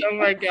 yes. Oh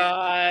my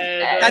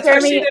god. That's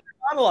what she did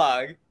her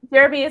monologue.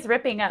 Jeremy is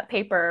ripping up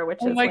paper, which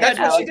is that's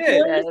what she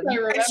did.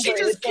 And she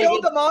just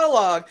killed the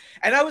monologue.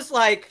 And I was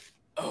like,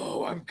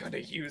 oh, I'm going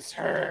to use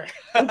her.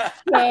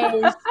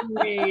 So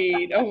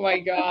sweet. Oh my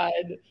god.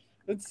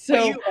 That's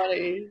so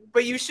funny.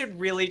 But you should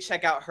really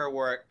check out her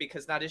work,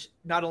 because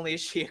not only is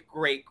she a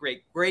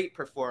great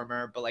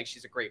performer, but like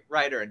she's a great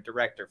writer and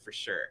director for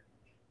sure.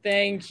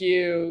 Thank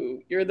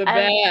you. You're the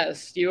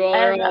best. You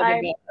are all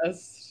the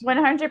best.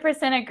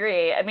 100%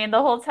 agree. I mean,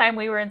 the whole time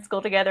we were in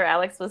school together,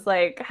 Alex was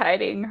like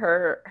hiding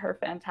her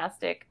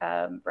fantastic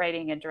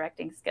writing and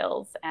directing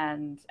skills.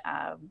 And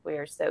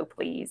we're so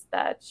pleased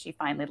that she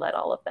finally let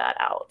all of that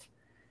out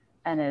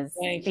and is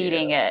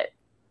feeding it.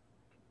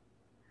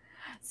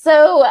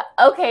 So,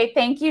 okay,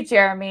 thank you,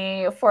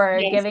 Jeremy, for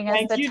giving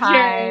us the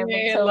time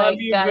to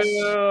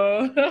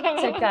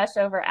gush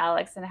over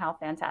Alex and how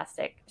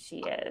fantastic she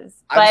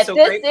is. But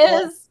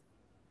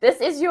this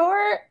is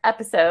your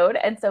episode,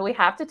 and so we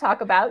have to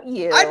talk about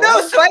you. I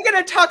know, so I'm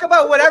going to talk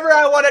about whatever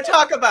I want to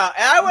talk about,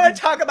 and I want to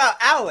talk about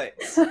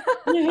Alex.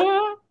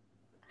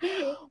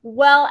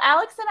 Well,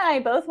 Alex and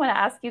I both want to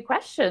ask you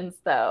questions,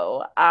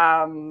 though.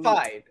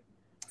 Fine.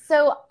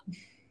 So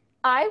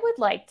I would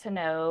like to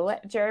know,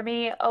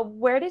 Jeremy,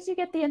 where did you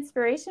get the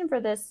inspiration for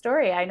this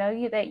story? I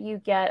know that you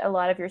get a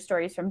lot of your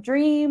stories from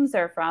dreams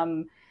or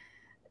from,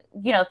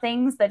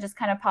 things that just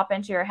kind of pop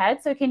into your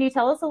head. So can you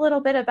tell us a little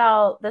bit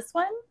about this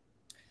one?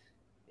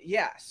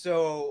 Yeah,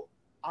 so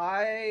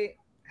I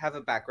have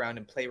a background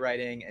in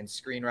playwriting and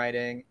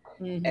screenwriting,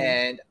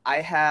 and I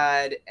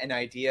had an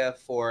idea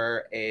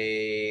for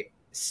a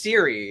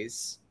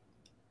series,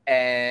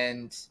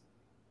 and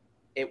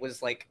it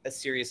was like a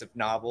series of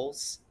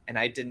novels. And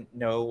I didn't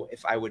know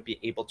if I would be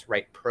able to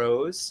write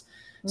prose.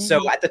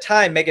 So at the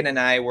time, Megan and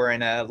I were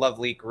in a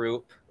lovely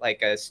group,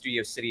 like a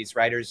Studio Cities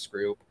writers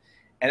group.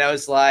 And I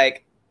was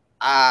like,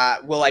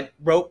 well, I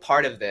wrote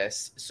part of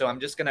this, so I'm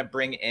just going to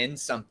bring in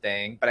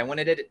something. But I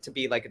wanted it to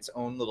be like its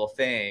own little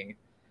thing.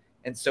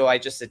 And so I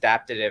just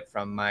adapted it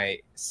from my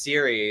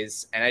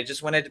series. And I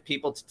just wanted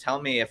people to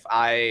tell me if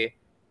I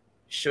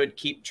should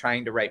keep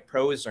trying to write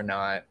prose or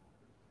not.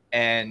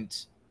 And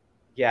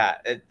yeah,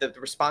 the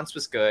response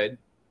was good.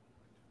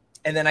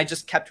 And then I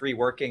just kept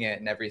reworking it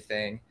and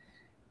everything.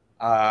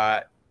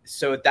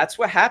 So that's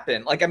what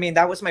happened. Like, I mean,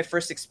 that was my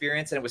first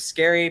experience, and it was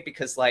scary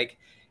because, like,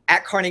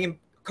 at Carnegie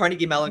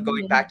Mellon,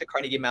 going back to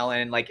Carnegie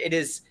Mellon, like, it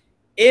is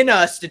in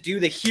us to do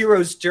the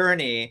hero's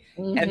journey.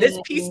 And this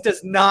piece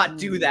does not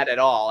do that at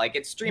all. Like,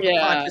 it's stream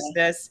of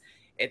consciousness,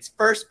 it's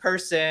first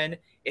person,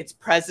 it's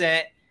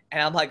present.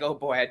 And I'm like, oh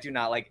boy, I do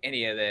not like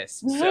any of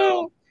this.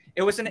 So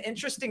it was an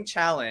interesting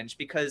challenge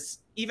because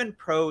even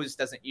prose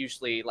doesn't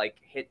usually like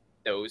hit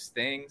those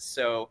things,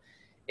 so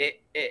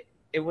it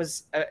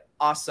was an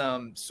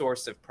awesome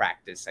source of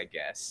practice, I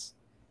guess.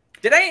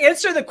 Did I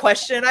answer the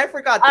question? I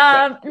forgot the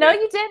question. No,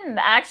 you didn't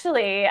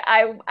actually.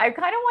 I kind of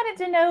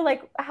wanted to know,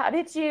 like, how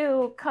did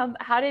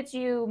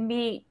you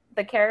meet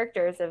the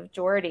characters of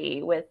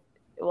Jordy with,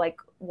 like,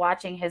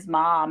 watching his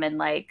mom and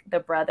like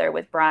the brother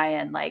with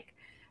Brian? Like,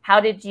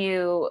 how did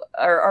you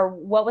or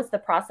what was the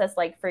process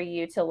like for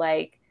you to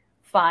like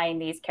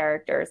find these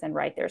characters and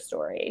write their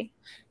story?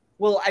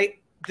 Well,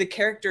 the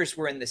characters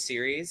were in the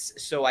series,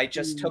 so I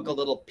just took a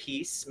little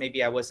piece.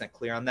 Maybe I wasn't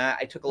clear on that.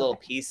 I took a little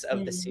piece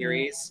of the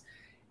series,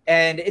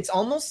 and it's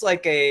almost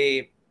like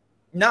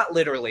not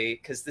literally,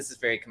 because this is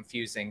very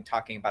confusing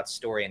talking about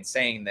story and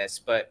saying this,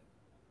 but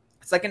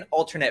it's like an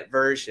alternate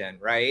version,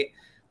 right?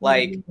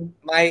 Like,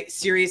 my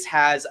series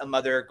has a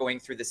mother going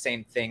through the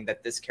same thing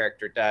that this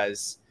character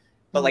does,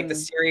 but like the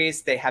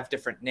series, they have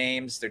different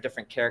names. They're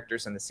different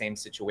characters in the same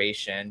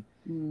situation.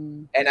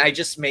 And I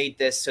just made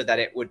this so that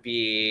it would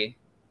be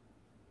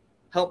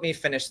help me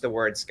finish the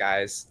words,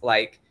 guys.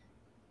 Like,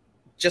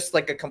 just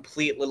like a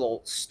complete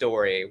little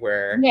story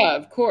where. Yeah,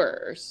 of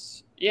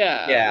course.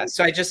 Yeah. Yeah.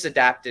 So I just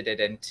adapted it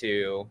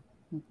into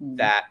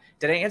that.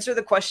 Did I answer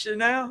the question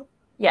now?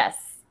 Yes.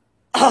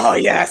 Oh,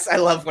 yes. I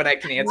love when I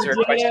can answer a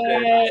question.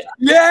 Yeah.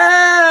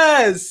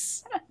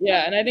 Yes.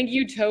 Yeah. And I think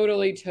you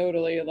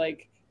totally,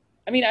 like,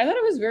 I mean, I thought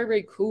it was very,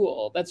 very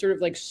cool. That sort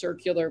of like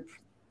circular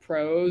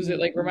prose. It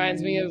like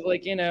reminds me of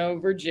like, you know,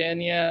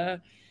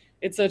 Virginia.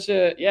 It's such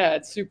a, yeah,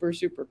 it's super,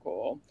 super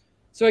cool.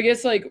 So I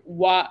guess like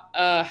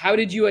how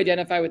did you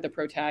identify with the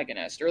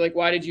protagonist, or like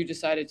why did you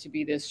decide it to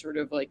be this sort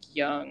of like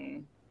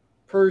young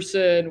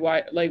person?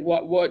 Why, like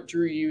what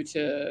drew you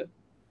to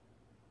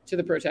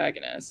the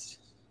protagonist?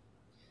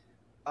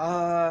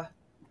 I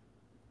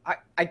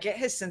get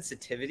his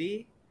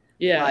sensitivity.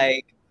 Yeah.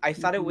 Like, I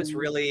thought it was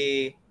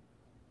really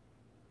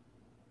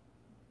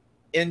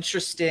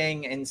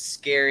interesting and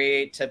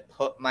scary to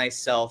put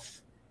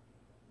myself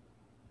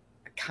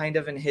kind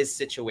of in his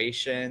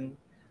situation.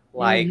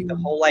 Like, the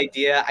whole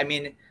idea, I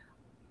mean,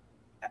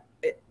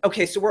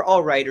 okay, so we're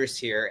all writers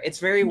here. It's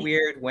very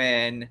weird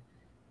when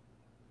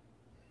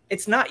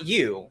it's not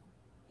you.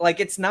 Like,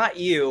 it's not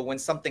you when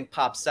something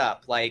pops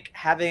up. Like,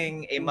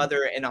 having a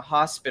mother in a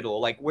hospital,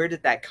 like, where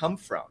did that come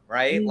from,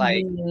 right?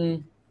 Like,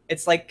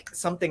 it's like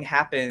something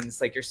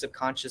happens, like your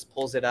subconscious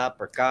pulls it up,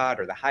 or God,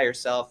 or the higher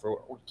self,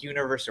 or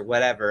universe, or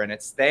whatever, and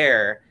it's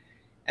there.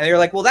 And you're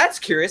like, well, that's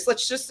curious.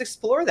 Let's just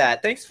explore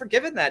that. Thanks for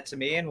giving that to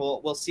me, and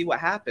we'll see what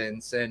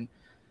happens. And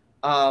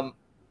I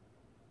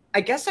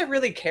guess I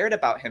really cared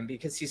about him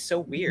because he's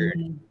so weird.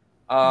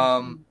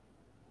 And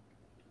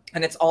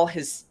it's all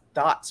his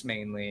thoughts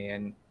mainly.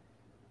 And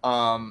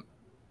a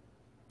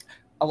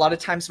lot of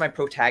times my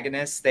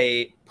protagonists,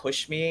 they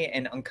push me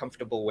in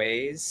uncomfortable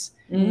ways.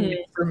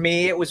 For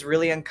me, it was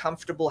really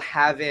uncomfortable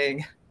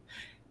having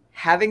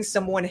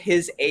someone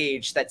his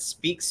age that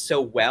speaks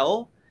so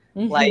well.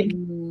 Like,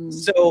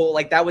 so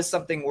like that was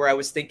something where I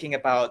was thinking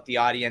about the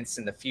audience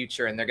in the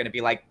future, and they're going to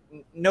be like,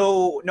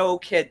 no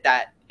kid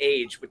that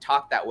age would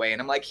talk that way.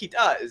 And I'm like, he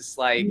does.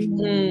 Like,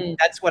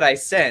 that's what I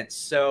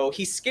sensed. So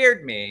he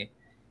scared me.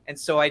 And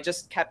so I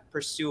just kept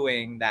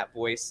pursuing that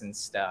voice and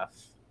stuff.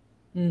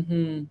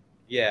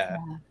 Yeah.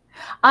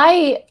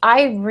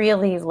 I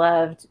really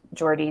loved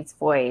Jordy's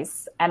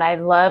voice, and I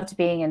loved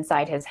being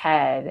inside his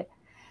head.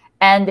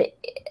 And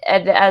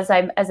as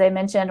I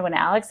mentioned when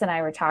Alex and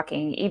I were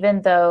talking,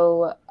 even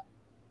though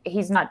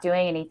he's not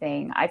doing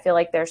anything, I feel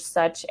like there's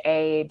such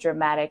a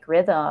dramatic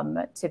rhythm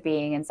to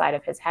being inside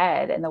of his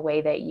head, and the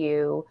way that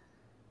you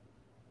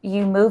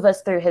move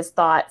us through his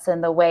thoughts,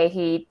 and the way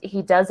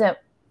he doesn't,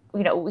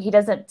 you know, he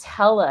doesn't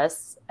tell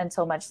us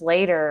until much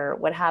later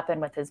what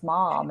happened with his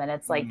mom. And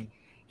it's like,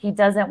 he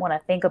doesn't want to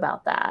think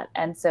about that.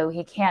 And so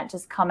he can't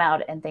just come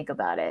out and think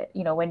about it.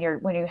 You know, when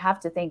you have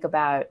to think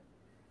about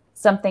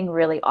something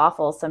really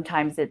awful,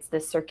 sometimes it's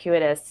this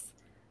circuitous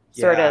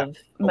sort of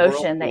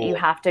motion that you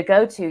have to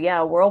go to. Yeah,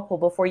 a whirlpool,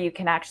 before you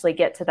can actually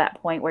get to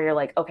that point where you're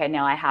like, okay,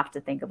 now I have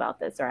to think about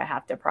this, or I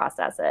have to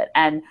process it.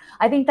 And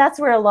I think that's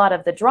where a lot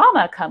of the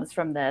drama comes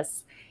from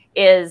this,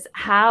 is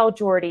how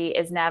Jordy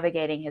is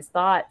navigating his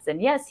thoughts.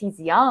 And yes, he's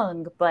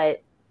young,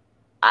 but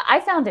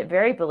I found it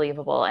very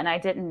believable. And I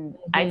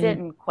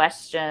didn't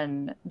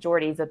question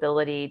Jordy's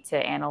ability to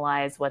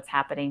analyze what's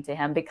happening to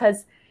him,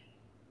 because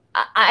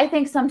I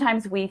think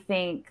sometimes we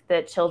think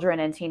that children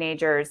and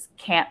teenagers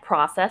can't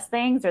process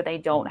things, or they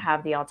don't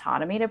have the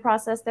autonomy to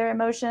process their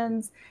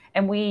emotions.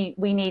 And we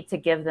need to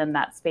give them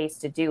that space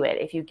to do it.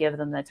 If you give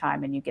them the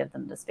time and you give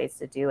them the space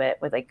to do it,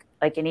 with like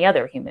any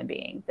other human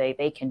being,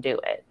 they can do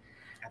it.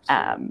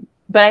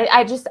 But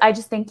I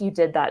just think you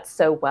did that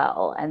so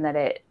well, and that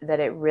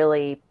it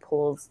really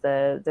pulls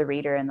the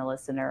reader and the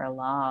listener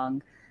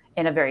along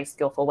in a very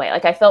skillful way.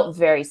 Like, I felt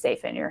very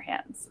safe in your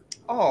hands.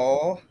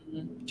 Oh,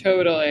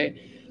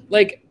 totally.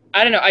 Like,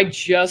 I don't know, I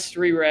just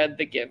reread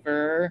The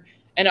Giver,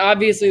 and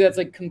obviously that's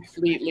like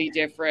completely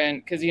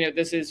different, because, you know,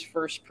 this is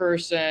first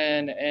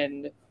person,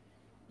 and,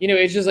 you know,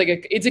 it's just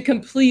like it's a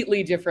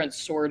completely different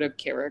sort of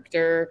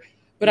character.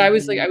 But I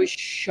was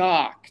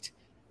shocked,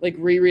 like,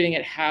 rereading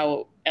it,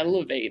 how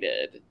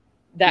elevated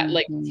that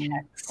like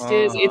text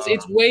is.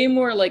 It's way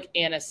more like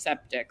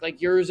antiseptic.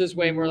 Like, yours is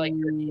way more like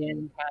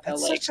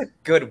that's like, such a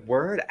good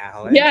word,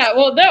 Alex. yeah,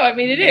 well, no, I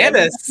mean, it is.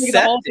 Antiseptic.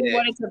 The whole thing,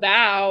 what it's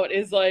about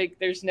is like,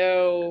 there's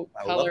no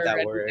color. I love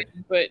that word.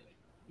 But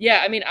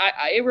yeah, I mean,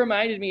 it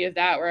reminded me of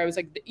that, where I was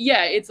like,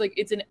 yeah, it's like,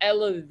 it's an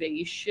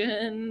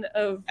elevation,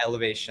 of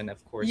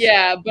course.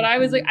 Yeah, but I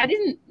was like,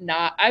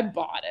 I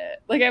bought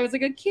it. Like, I was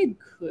like, a kid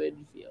could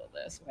feel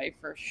this way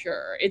for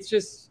sure. It's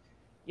just,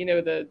 you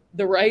know, the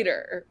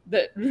writer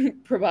that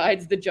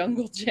provides the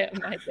jungle gym,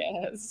 I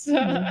guess.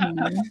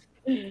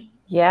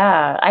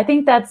 Yeah, I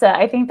think that's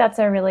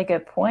a really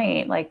good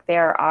point. Like,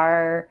 there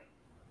are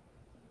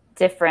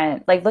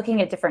different, like,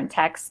 looking at different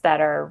texts that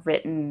are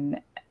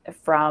written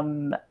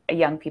from a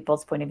young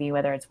people's point of view,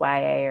 whether it's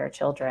YA or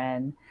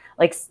children,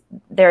 like,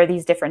 there are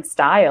these different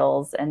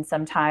styles, and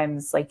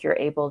sometimes, like, you're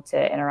able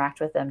to interact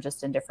with them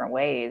just in different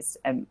ways,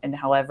 and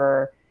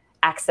however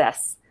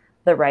access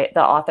the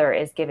author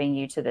is giving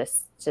you to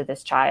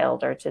this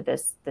child or to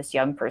this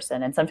young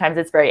person. And sometimes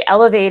it's very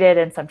elevated,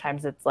 and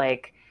sometimes it's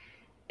like,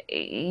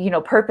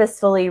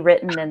 purposefully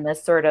written in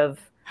this sort of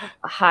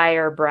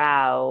higher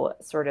brow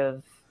sort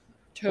of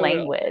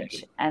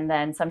language. And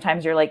then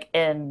sometimes you're like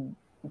in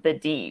the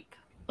deep,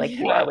 like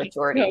you are with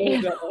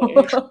Jordy.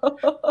 Totally.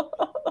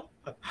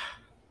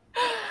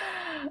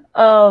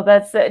 Oh,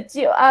 that's it.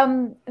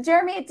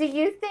 Jeremy, do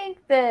you think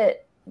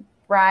that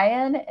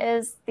Brian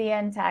is the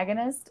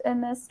antagonist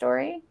in this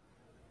story?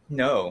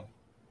 No.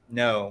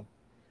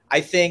 I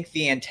think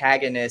the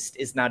antagonist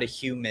is not a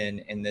human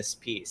in this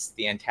piece.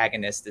 The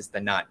antagonist is the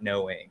not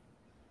knowing.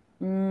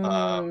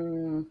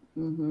 No,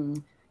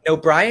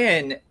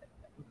 Brian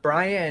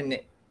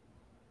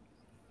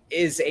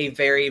is a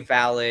very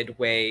valid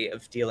way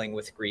of dealing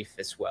with grief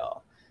as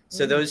well.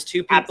 So those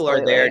two people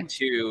are there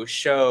to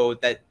show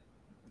that,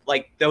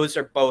 like, those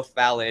are both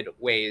valid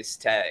ways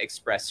to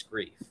express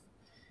grief.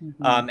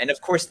 And of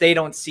course they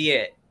don't see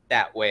it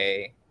that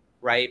way,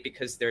 right?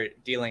 Because they're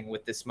dealing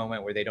with this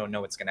moment where they don't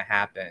know what's going to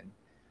happen.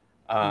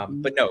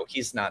 But no,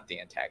 he's not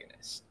the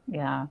antagonist.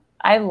 Yeah,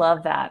 I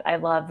love that. I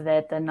love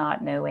that the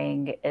not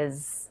knowing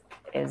is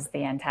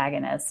the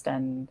antagonist,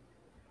 and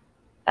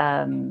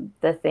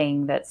the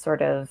thing that's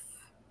sort of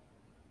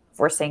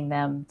forcing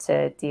them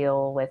to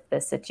deal with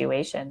this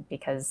situation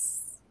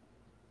because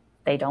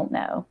they don't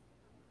know.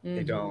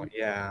 They don't.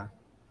 Yeah.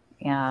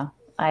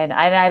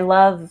 I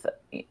love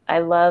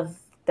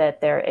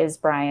that there is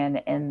Brian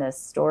in this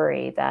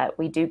story, that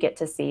we do get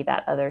to see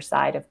that other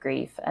side of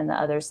grief and the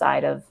other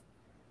side of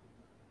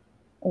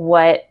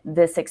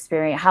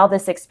how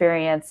this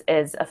experience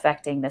is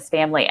affecting this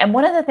family. And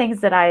one of the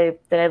things that I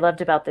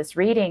loved about this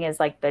reading is,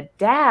 like, the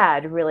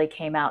dad really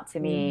came out to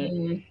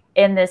me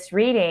in this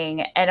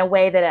reading in a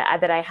way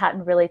that I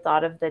hadn't really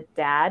thought of the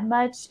dad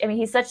much. I mean,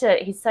 he's such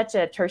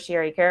a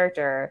tertiary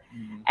character,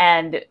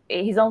 and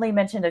he's only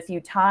mentioned a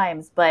few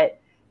times, but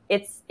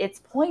it's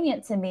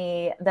poignant to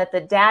me that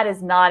the dad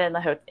is not in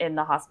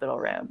the hospital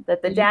room,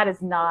 that the dad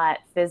is not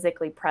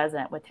physically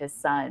present with his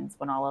sons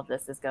when all of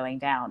this is going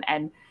down.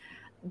 And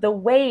the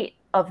weight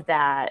of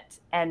that,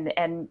 and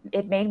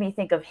it made me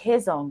think of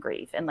his own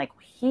grief, and like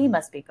he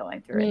must be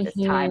going through it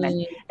this time.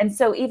 And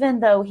so even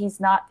though he's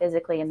not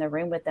physically in the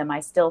room with them, I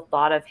still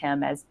thought of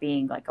him as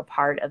being like a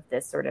part of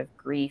this sort of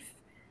grief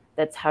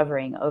that's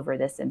hovering over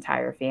this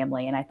entire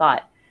family. And I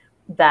thought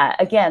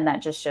that, again,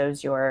 that just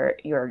shows your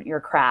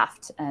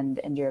craft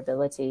and your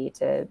ability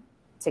to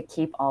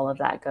keep all of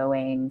that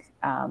going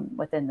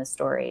within the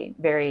story.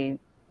 Very,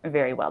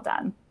 very well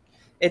done.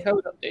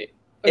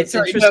 It's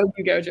sorry, interesting.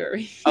 You go,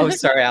 Jerry. Oh,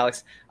 sorry,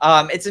 Alex.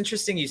 It's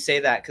interesting you say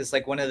that, because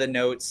like one of the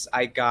notes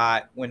I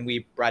got when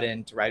we brought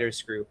into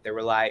writers group, they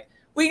were like,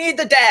 "We need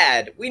the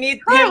dad. We need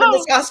him in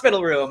this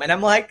hospital room," and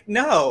I'm like,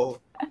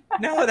 "No,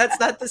 that's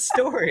not the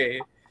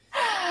story."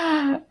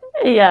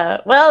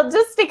 Yeah, well,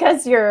 just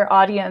because your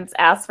audience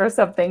asks for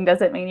something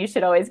doesn't mean you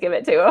should always give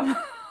it to them.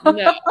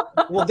 No.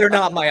 Well, they're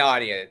not my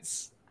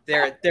audience.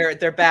 They're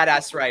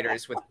badass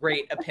writers with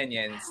great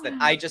opinions that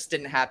I just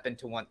didn't happen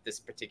to want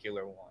this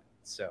particular one.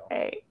 So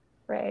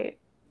right.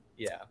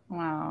 Yeah.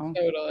 Wow.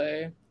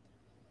 Totally.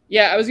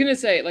 Yeah, I was gonna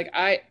say, like,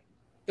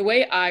 the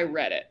way I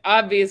read it,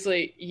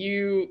 obviously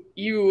you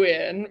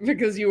win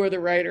because you were the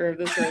writer of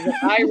this story.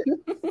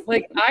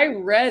 But I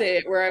read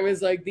it where I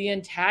was like, the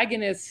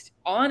antagonist,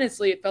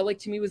 honestly, it felt like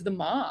to me was the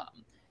mom.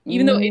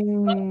 Even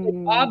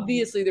though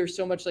obviously there's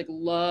so much like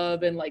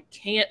love and like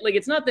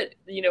it's not that,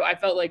 I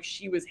felt like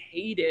she was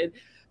hated,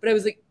 but I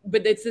was like,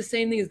 but it's the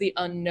same thing as the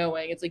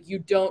unknowing. It's like, you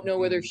don't know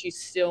whether she's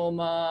still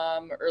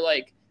mom or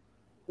like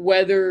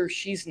whether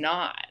she's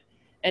not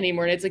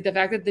anymore. And it's like the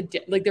fact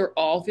that they're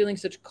all feeling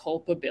such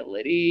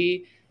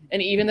culpability, and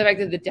even the fact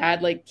that the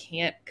dad like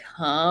can't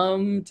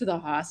come to the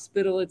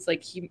hospital. It's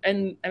like she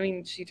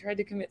tried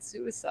to commit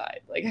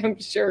suicide. Like, I'm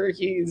sure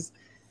he's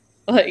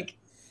like,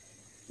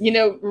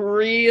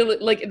 really,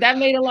 like, that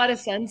made a lot of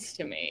sense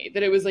to me,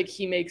 that it was like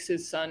he makes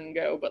his son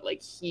go, but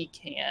like he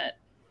can't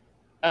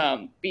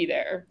be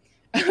there.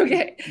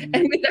 Okay.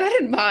 And with that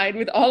in mind,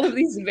 with all of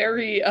these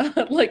very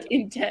like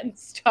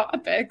intense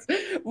topics,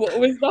 what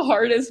was the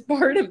hardest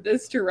part of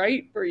this to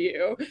write for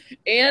you?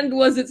 And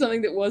was it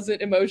something that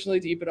wasn't emotionally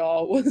deep at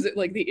all? Was it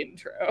like the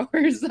intro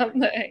or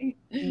something?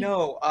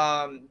 No,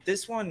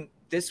 this one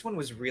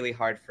was really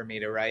hard for me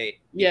to write.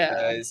 Yeah.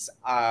 Because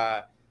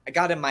I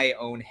got in my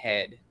own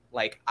head.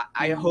 Like,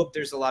 I hope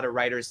there's a lot of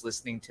writers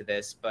listening to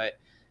this, but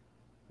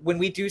when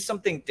we do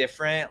something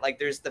different, like,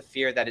 there's the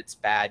fear that it's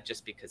bad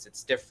just because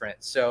it's different.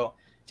 So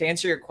to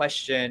answer your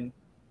question,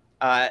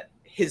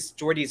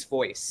 Jordy's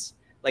voice,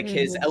 like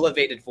his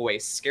elevated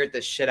voice, scared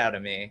the shit out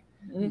of me.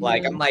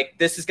 Like, I'm like,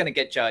 this is gonna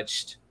get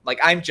judged. Like,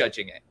 I'm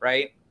judging it,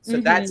 right? So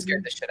that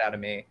scared the shit out of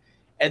me.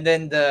 And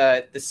then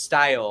the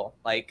style,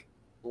 like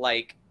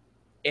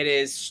it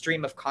is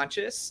stream of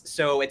conscious,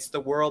 so it's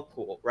the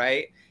whirlpool,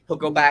 right? He'll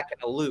go back in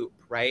a loop,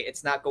 right?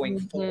 It's not going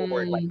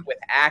forward like with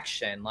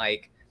action.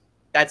 Like,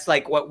 that's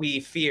like what we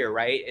fear,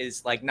 right?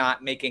 Is like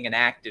not making an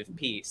active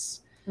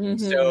piece.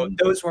 So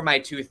those were my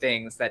two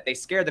things, that they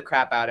scared the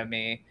crap out of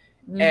me.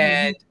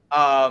 And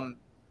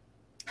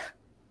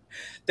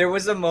there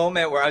was a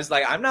moment where I was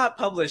like, I'm not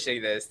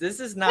publishing this. This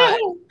is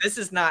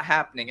not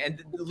happening.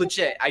 And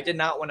legit, I did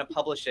not want to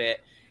publish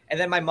it. And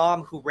then my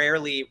mom, who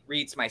rarely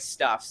reads my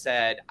stuff,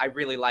 said, I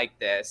really like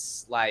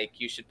this. Like,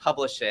 you should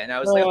publish it. And I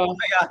was like, oh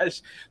my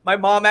gosh, my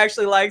mom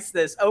actually likes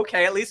this.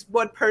 Okay, at least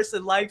one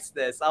person likes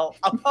this. I'll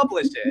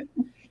publish it.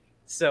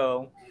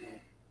 So,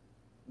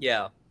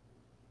 yeah.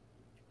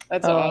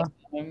 That's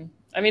awesome.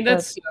 I mean,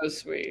 that's so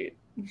sweet.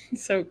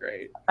 So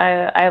great.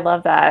 I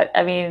love that.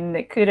 I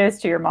mean, kudos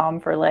to your mom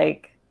for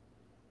like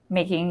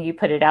making you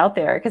put it out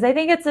there, because I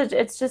think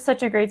it's just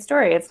such a great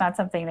story. It's not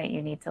something that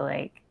you need to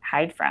like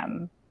hide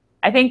from.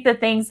 I think the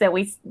things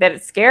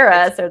that scare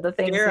us are the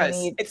things we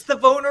need. It's the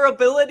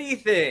vulnerability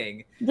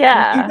thing.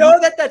 Yeah. You know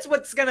that's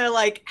what's gonna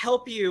like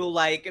help you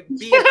like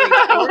be a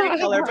great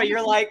storyteller, but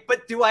you're like,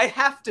 but do I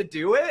have to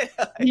do it?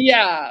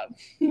 Yeah.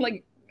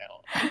 Like,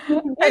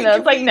 no. I know,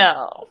 it's like,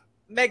 no.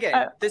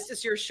 Megan, this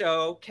is your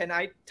show. Can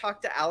I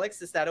talk to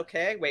Alex? Is that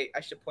okay? Wait,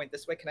 I should point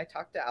this way. Can I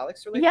talk to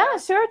Alex really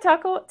fast? Sure.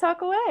 Talk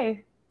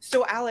away.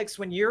 So Alex,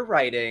 when you're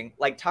writing,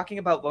 like talking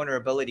about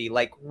vulnerability,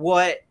 like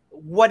what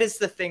is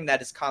the thing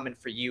that is common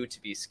for you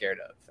to be scared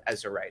of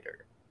as a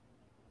writer?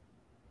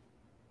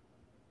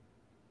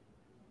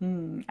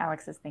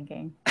 Alex is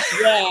thinking.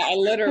 Yeah, I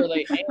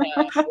literally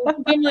am.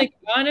 I'm like,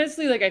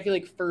 honestly, like I feel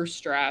like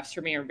first drafts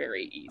for me are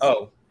very easy.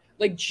 Oh.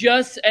 Like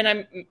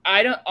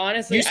I don't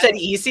honestly. You said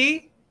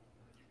easy?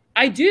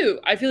 I do.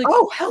 I feel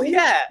like hell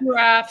yeah.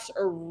 Drafts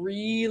are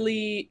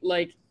really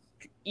like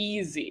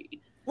easy.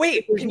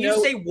 Wait, can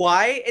you say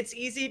why it's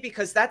easy?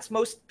 Because that's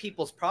most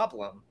people's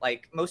problem.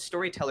 Like most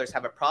storytellers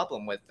have a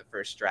problem with the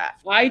first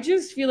draft. I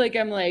just feel like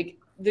I'm like,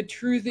 the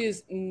truth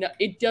is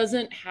it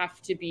doesn't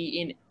have to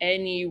be in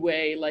any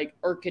way like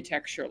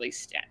architecturally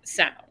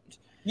sound.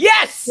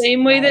 Yes!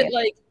 Same way that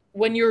like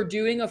when you're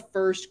doing a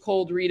first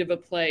cold read of a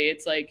play,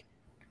 it's like,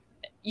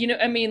 you know,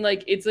 I mean,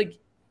 like it's like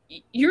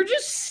you're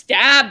just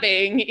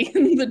stabbing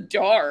in the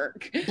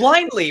dark.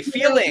 Blindly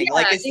feeling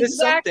like, is this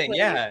something?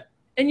 Yeah.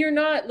 And you're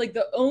not like,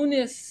 the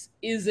onus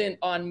isn't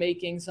on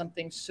making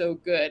something so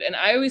good. And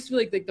I always feel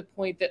like the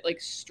point that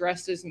like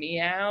stresses me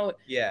out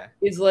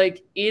is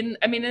like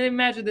I mean, I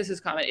imagine this is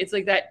common. It's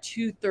like that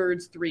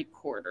 2/3,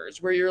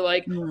 3/4 where you're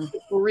like, the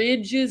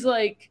bridge is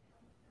like,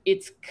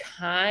 it's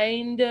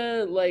kind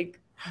of like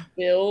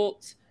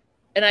built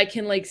and I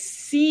can like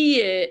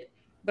see it,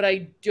 but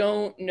I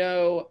don't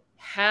know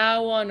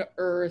how on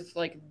earth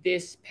like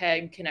this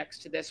peg connects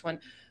to this one,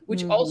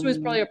 which also is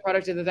probably a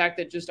product of the fact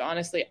that just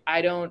honestly,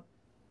 I don't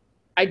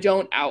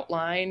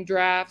outline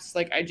drafts.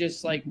 Like I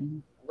just like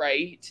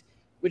write,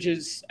 which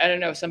is, I don't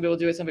know, some people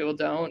do it, some people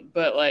don't,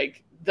 but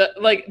like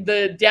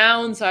the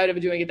downside of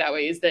doing it that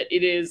way is that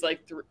it is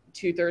like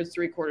 2/3,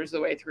 3/4 of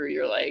the way through,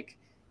 you're like,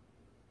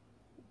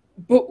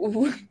 but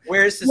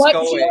where's this what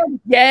going? You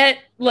get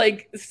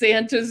like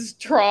Santa's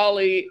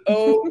trolley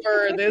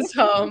over this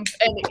hump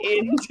and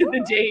into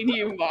the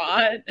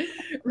denouement,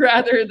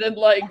 rather than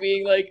like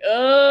being like,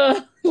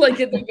 like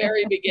at the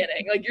very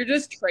beginning, like you're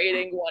just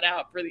trading one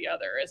out for the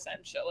other,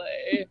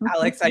 essentially.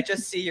 Alex, I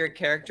just see your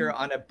character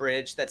on a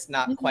bridge that's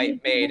not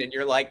quite made, and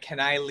you're like, "Can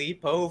I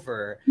leap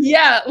over?"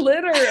 Yeah,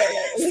 literally.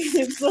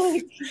 It's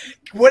like,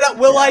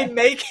 will I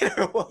make it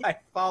or will I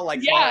fall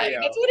like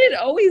Mario? That's what it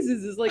always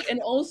is. Is like,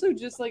 and also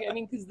just like, I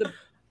mean, because the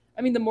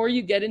more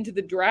you get into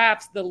the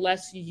drafts, the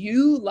less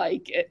you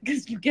like it,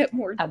 because you get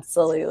more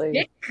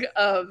sick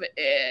of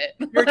it.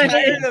 You're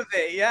tired of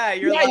it, yeah.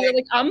 You're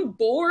like, I'm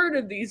bored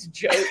of these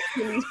jokes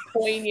and these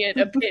poignant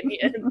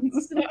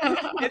opinions.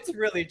 It's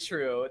really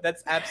true.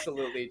 That's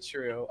absolutely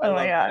true. Oh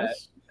my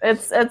gosh,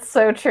 it's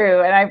so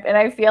true, and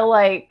I feel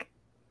like,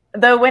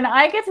 though, when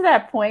I get to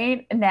that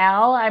point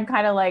now, I'm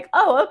kind of like,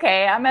 oh,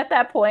 okay, I'm at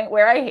that point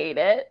where I hate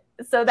it.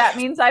 So that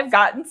means I've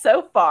gotten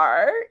so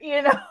far,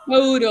 you know?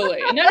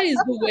 Totally. And that is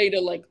the way to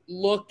like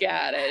look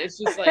at it. It's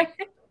just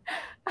like,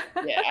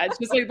 it's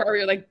just like,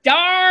 you're like,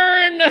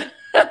 darn.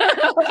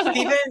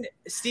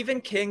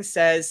 Stephen King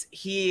says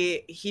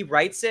he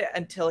writes it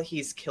until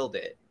he's killed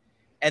it.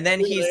 And then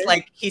he's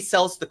like, he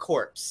sells the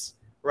corpse,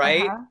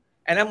 right?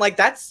 And I'm like,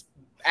 that's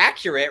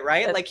accurate,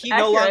 right? That's like he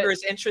no longer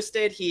is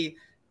interested. He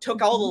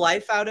took all the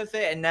life out of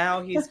it, and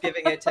now he's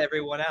giving it to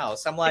everyone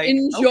else. I'm like,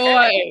 enjoy.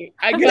 Okay.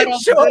 I got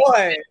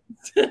enjoy.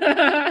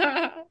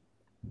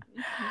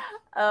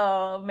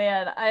 Oh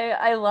man,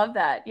 I love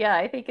that. Yeah,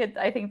 I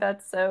think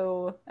that's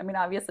so. I mean,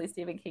 obviously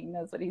Stephen King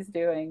knows what he's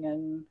doing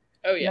and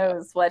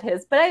knows what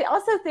his. But I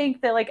also think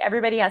that like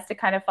everybody has to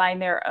kind of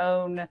find their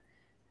own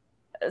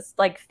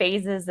like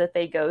phases that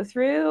they go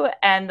through,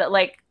 and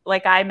like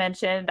I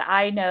mentioned,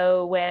 I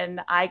know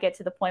when I get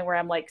to the point where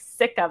I'm like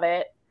sick of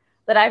it,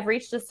 that I've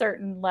reached a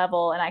certain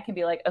level and I can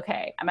be like,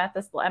 okay, I'm at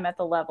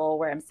the level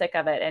where I'm sick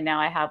of it. And now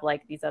I have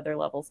like these other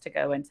levels to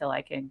go until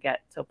I can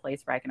get to a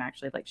place where I can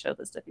actually like show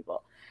this to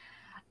people.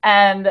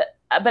 But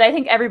I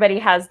think everybody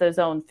has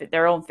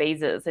their own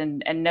phases,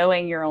 and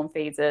knowing your own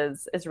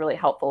phases is really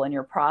helpful in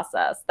your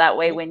process. That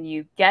way, when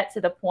you get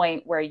to the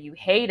point where you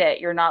hate it,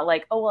 you're not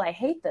like, oh, well, I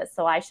hate this,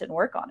 so I shouldn't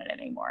work on it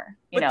anymore.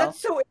 You know?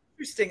 That's so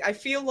interesting. I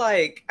feel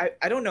like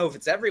I don't know if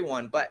it's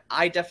everyone, but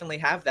I definitely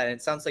have that. And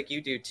it sounds like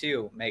you do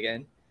too,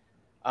 Megan.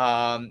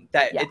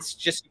 That it's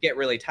just you get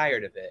really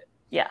tired of it.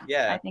 Yeah.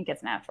 Yeah. I think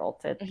it's natural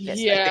to get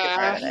Yeah.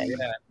 tired of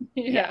it.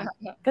 Yeah.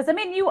 Because I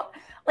mean, you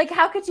like,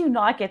 how could you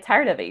not get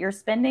tired of it? You're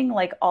spending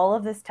like all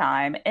of this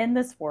time in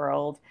this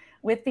world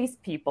with these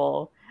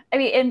people. I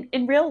mean,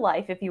 in real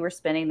life, if you were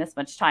spending this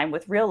much time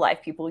with real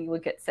life people, you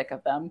would get sick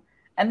of them.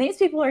 And these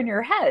people are in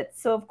your head,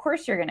 so of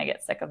course you're gonna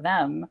get sick of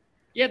them.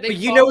 Yeah, they But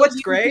you know follow what's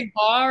you great? to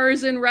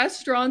bars and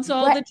restaurants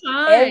all the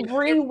time.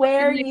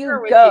 Everywhere They're you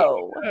with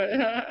go,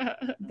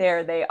 you.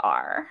 there they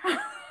are.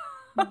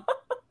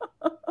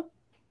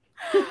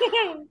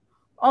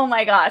 Oh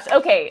my gosh.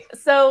 Okay.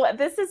 So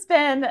this has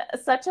been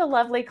such a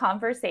lovely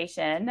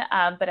conversation,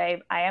 but I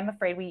am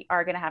afraid we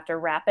are going to have to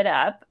wrap it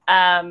up.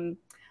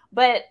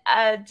 But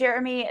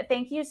Jeremy,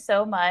 thank you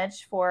so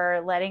much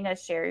for letting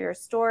us share your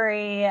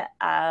story,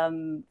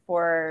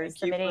 for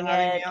submitting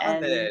it.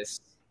 And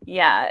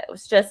yeah, it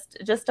was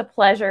just a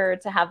pleasure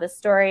to have this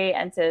story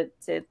and to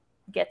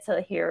get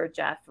to hear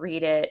Jeff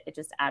read it. It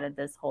just added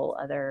this whole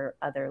other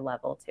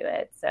level to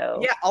it. So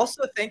yeah,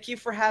 also thank you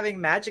for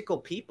having magical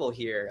people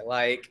here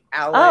like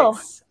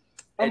Alex.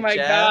 Oh my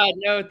Jeff. God,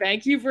 no,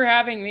 thank you for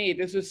having me.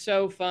 This was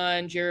so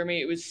fun,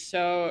 Jeremy. It was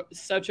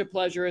such a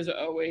pleasure as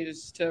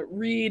always to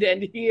read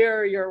and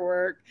hear your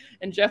work.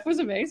 And Jeff was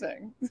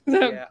amazing.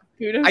 So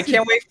kudos. I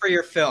can't wait for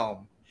your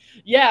film.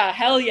 Yeah,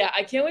 hell yeah.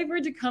 I can't wait for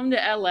it to come to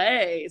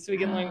LA so we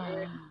can like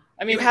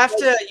I mean, you have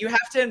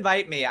to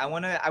invite me. I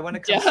want to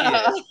come see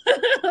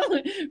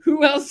it.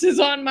 Who else is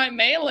on my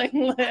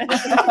mailing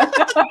list?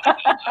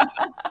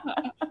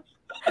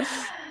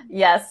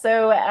 Yes,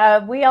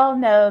 so we all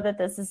know that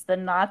this is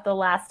not the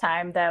last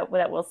time that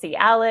we'll see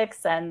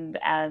Alex, and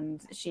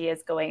she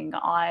is going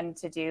on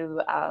to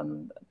do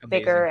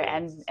bigger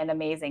and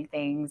amazing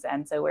things,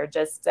 and so we're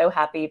just so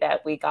happy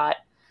that we got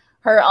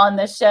her on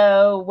the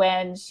show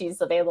when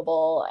she's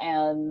available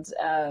and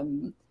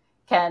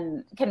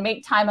can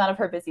make time out of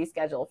her busy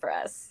schedule for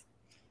us.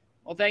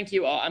 Well, thank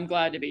you all. I'm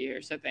glad to be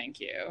here, so thank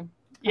you.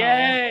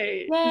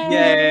 Yay!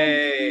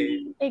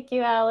 Yay! Thank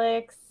you,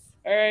 Alex.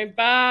 All right,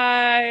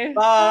 bye.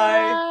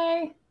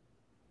 Bye.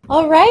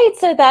 All right,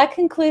 so that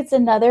concludes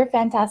another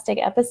fantastic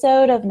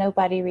episode of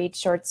Nobody Reads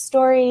Short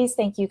Stories.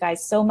 Thank you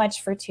guys so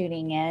much for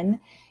tuning in.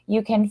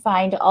 You can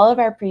find all of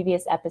our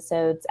previous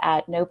episodes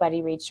at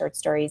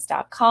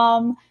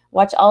nobodyreadshortstories.com.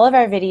 Watch all of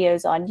our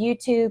videos on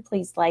YouTube.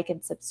 Please like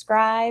and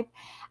subscribe,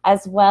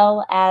 as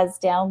well as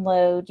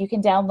you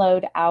can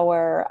download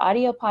our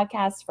audio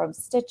podcast from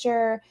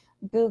Stitcher,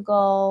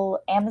 Google,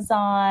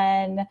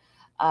 Amazon,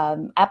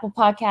 Apple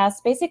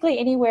Podcasts, basically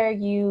anywhere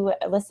you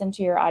listen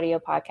to your audio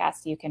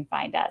podcast, you can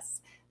find us.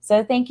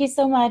 So thank you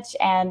so much,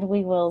 and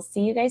we will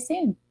see you guys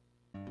soon.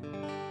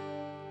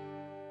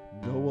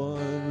 No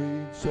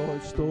one reads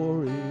short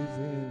stories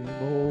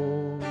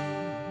anymore.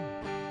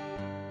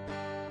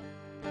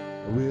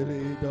 I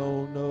really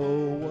don't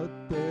know what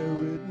they're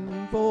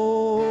written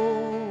for.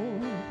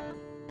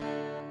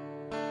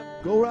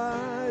 Go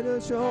write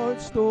a short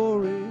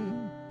story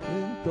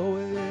and throw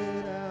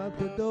it out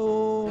the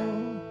door.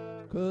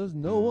 'Cause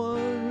no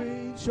one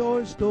reads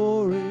short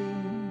stories,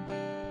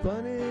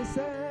 funny,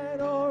 sad,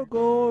 or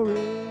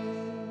gory.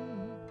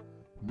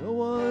 No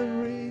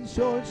one reads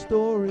short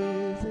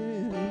stories